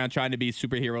walking around trying to be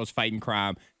superheroes fighting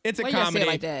crime. It's a Why you gotta say comedy. it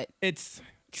like that? It's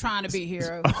Trying to be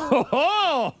heroes.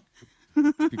 Oh!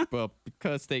 Well,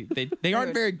 because they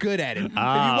aren't very good at it. If you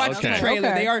Ah, watch okay. the trailer,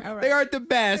 Okay. they All right. aren't the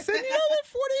best. And you know that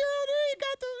 40-year-old ain't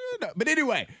got the. But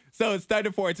anyway, so it's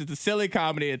Thunder Force. It's a silly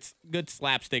comedy. It's good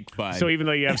slapstick fun. So even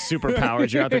though you have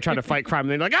superpowers, you're out there trying to fight crime,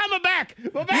 and they're like, I'm a back.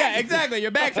 yeah, exactly.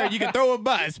 Your back's hurt. You can throw a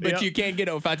bus, but Yep. you can't get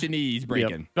it without your knees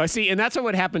breaking. I see, and that's what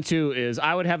would happen too. Is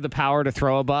I would have the power to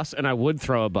throw a bus, and I would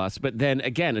throw a bus, but then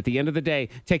again, at the end of the day,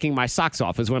 taking my socks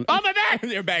off is when my back.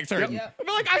 Your back's hurting. I'd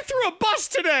be like, I threw a bus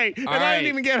today, and I right. didn't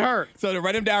even get hurt. So to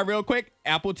run them down real quick,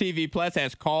 Apple TV Plus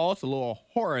has Calls, a little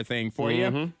horror thing for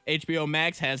you. HBO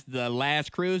Max has The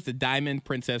Last Cruise, the Diamond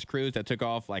Princess cruise that took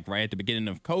off like right at the beginning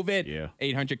of COVID. Yeah.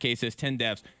 800 cases, 10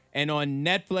 deaths. And on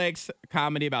Netflix,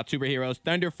 comedy about superheroes,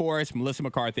 Thunder Force, Melissa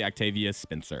McCarthy, Octavia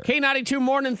Spencer.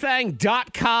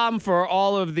 K92morningthang.com for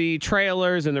all of the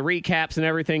trailers and the recaps and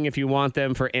everything if you want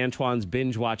them for Antoine's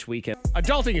binge watch weekend.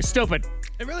 Adulting is stupid.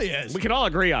 It really is. We can all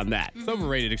agree on that. It's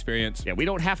overrated experience. Yeah, we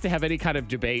don't have to have any kind of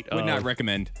debate. Would not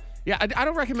recommend. Yeah, I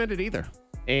don't recommend it either.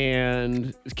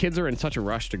 And kids are in such a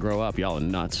rush to grow up. Y'all are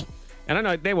nuts. And I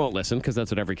know they won't listen because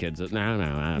that's what every kid's. No,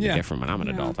 I'm Yeah. different when I'm an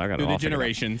adult. I got it Through all the figured out.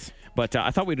 generations. But I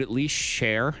thought we'd at least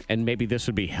share, and maybe this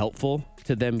would be helpful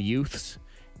to them youths,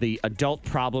 the adult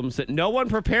problems that no one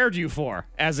prepared you for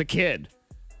as a kid.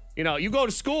 You know, you go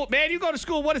to school,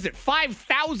 what is it,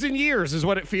 5,000 years is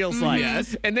what it feels like.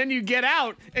 Yes. And then you get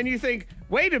out and you think,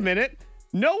 wait a minute,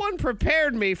 no one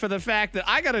prepared me for the fact that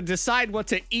I got to decide what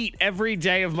to eat every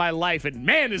day of my life. And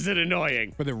man, is it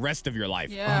annoying. For the rest of your life.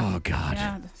 Yeah. Oh, God.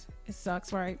 Yeah, it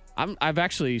sucks, right? I've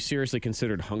actually seriously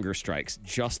considered hunger strikes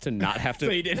just to not have to.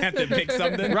 So you didn't have to pick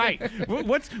something? Right.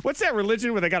 What's that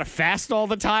religion where they got to fast all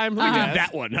the time? Let me do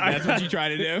that one. That's what you try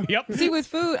to do? Yep. See, with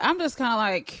food, I'm just kind of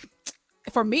like,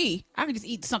 for me, I can just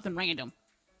eat something random.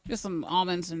 Just some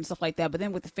almonds and stuff like that. But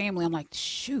then with the family, I'm like,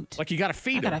 shoot. Like you got to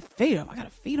feed them. I gotta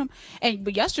feed them.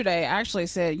 But yesterday, I actually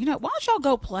said, why don't y'all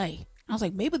go play? I was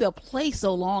like, maybe they'll play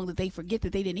so long that they forget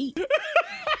that they didn't eat.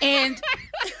 And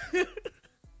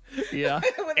Yeah.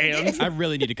 And I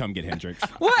really need to come get Hendrix.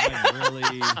 what?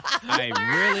 I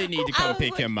really need to come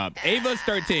pick him up. Ava's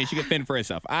 13. She can fend for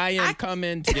herself. I am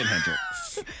coming to get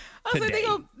Hendrix. I was today.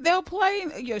 like, they'll play.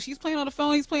 She's playing on the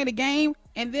phone. He's playing a game.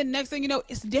 And then next thing you know,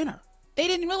 it's dinner. They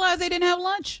didn't realize they didn't have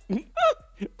lunch. you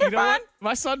know what?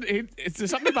 My son, it's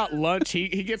something about lunch. He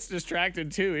gets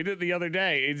distracted too. He did it the other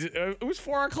day. It was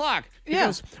 4 o'clock. He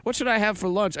goes, what should I have for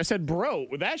lunch? I said, bro,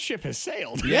 that ship has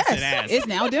sailed. Yes, it has. It's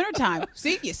now dinner time.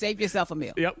 See, you saved yourself a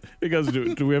meal. Yep. He goes,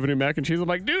 do we have any mac and cheese? I'm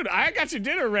like, dude, I got your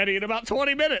dinner ready in about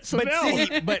 20 minutes. So But no.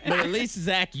 see, but at least,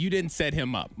 Zach, you didn't set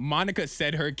him up. Monica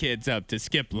set her kids up to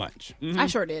skip lunch. I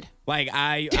sure did. Like,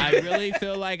 I really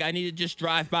feel like I need to just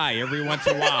drive by every once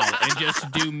in a while and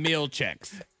just do meal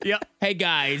checks. Yep. Hey,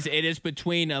 guys, it is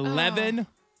between 11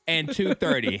 and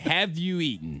 2:30. Have you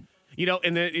eaten? You know,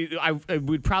 and it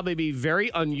would probably be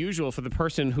very unusual for the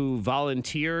person who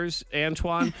volunteers,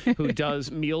 Antoine, who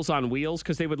does Meals on Wheels,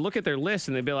 because they would look at their list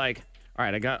and they'd be like, all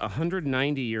right, I got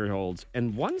 190-year-olds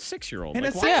and one 6-year-old. And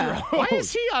like, a why, 6-year-old. why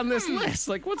is he on this list?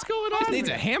 Like, what's going on? He needs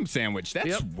here? a ham sandwich.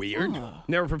 That's weird.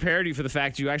 Never prepared you for the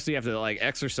fact you actually have to like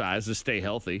exercise to stay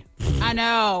healthy. I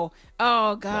know.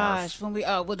 Oh gosh. When we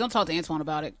well, don't talk to Antoine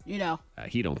about it. He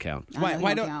don't count. I know he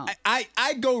Why don't don't count.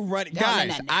 I go running?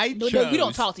 Guys, I No, chose. we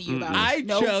don't talk to you about it. I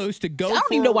No. chose to go. I don't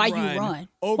for even know a why you run.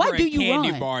 Over Why do a you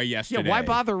candy run? bar Yeah, yesterday. why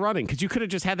bother running? Because you could have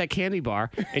just had that candy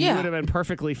bar and you Yeah. would have been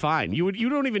perfectly fine. You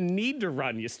don't even need to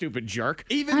run, you stupid jerk.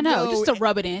 Even I know, though just to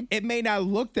rub it in. It may not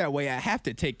look that way. I have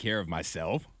to take care of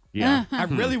myself. Yeah. I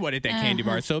really wanted that candy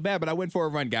bar so bad, but I went for a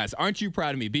run, guys. Aren't you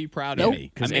proud of me? Be proud Nope. of me.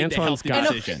 I Because made the Antoine's healthy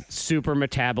got decision. super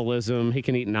metabolism. He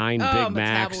can eat 9 Big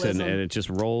Macs and metabolism. it just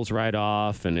rolls right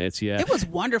off. And it's, It was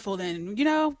wonderful then.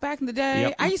 Back in the day,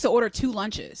 Yep. I used to order 2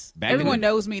 lunches. Back in Everyone the-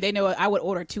 knows me. They know I would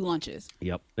order 2 lunches.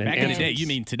 Yep. And, Back in the and- day, you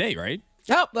mean today, right?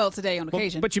 Oh, well, today on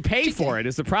occasion. But you pay for it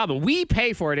is the problem. We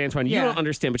pay for it, Antoine. You Yeah. don't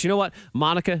understand. But you know what?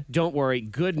 Monica, don't worry.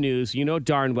 Good news. You know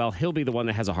darn well he'll be the one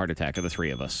that has a heart attack of the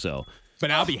 3 of us. So But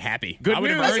I'll be happy. Good I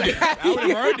would have news. earned it. I would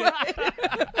have earned it.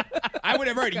 I would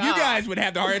have earned it. You guys would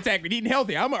have the heart attack with eating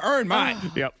healthy. I'm going to earn mine.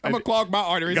 Yep. I'm going to clog my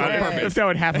arteries on if purpose. that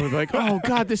would happen, we'd be like, oh,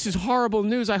 God, this is horrible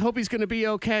news. I hope he's going to be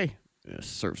okay. Yeah,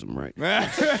 serves him right.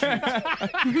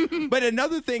 But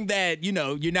another thing that,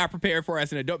 you're not prepared for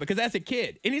as an adult, because as a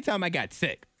kid, anytime I got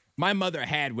sick, my mother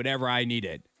had whatever I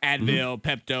needed. Advil,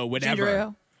 Pepto, whatever. Ginger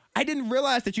ale. I didn't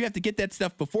realize that you have to get that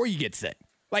stuff before you get sick.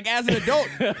 Like, as an adult,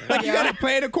 like, you got to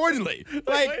plan accordingly.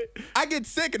 Like, I get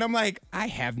sick, and I'm like, I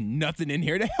have nothing in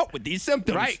here to help with these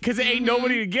symptoms. Right, because there ain't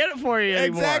nobody to get it for you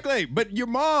anymore. Exactly. But your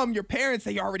mom, your parents,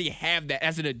 they already have that.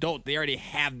 As an adult, they already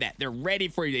have that. They're ready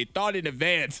for you. They thought in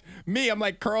advance. Me, I'm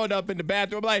like curled up in the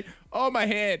bathroom. I'm like, Oh, my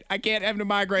head. I can't have the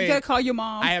migraine. You gotta call your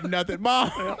mom. I have nothing.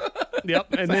 Mom. Yep.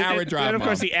 And an hour drive, then, of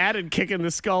course, Mom. the added kick in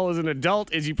the skull as an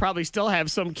adult is you probably still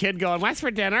have some kid going, what's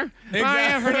for dinner? What do you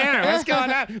have for dinner? What's going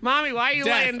on? Mommy, why are you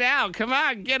Death. laying down? Come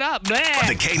on, get up. Blah.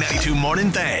 The K92 Morning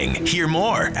Thang. Hear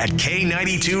more at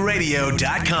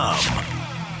K92Radio.com.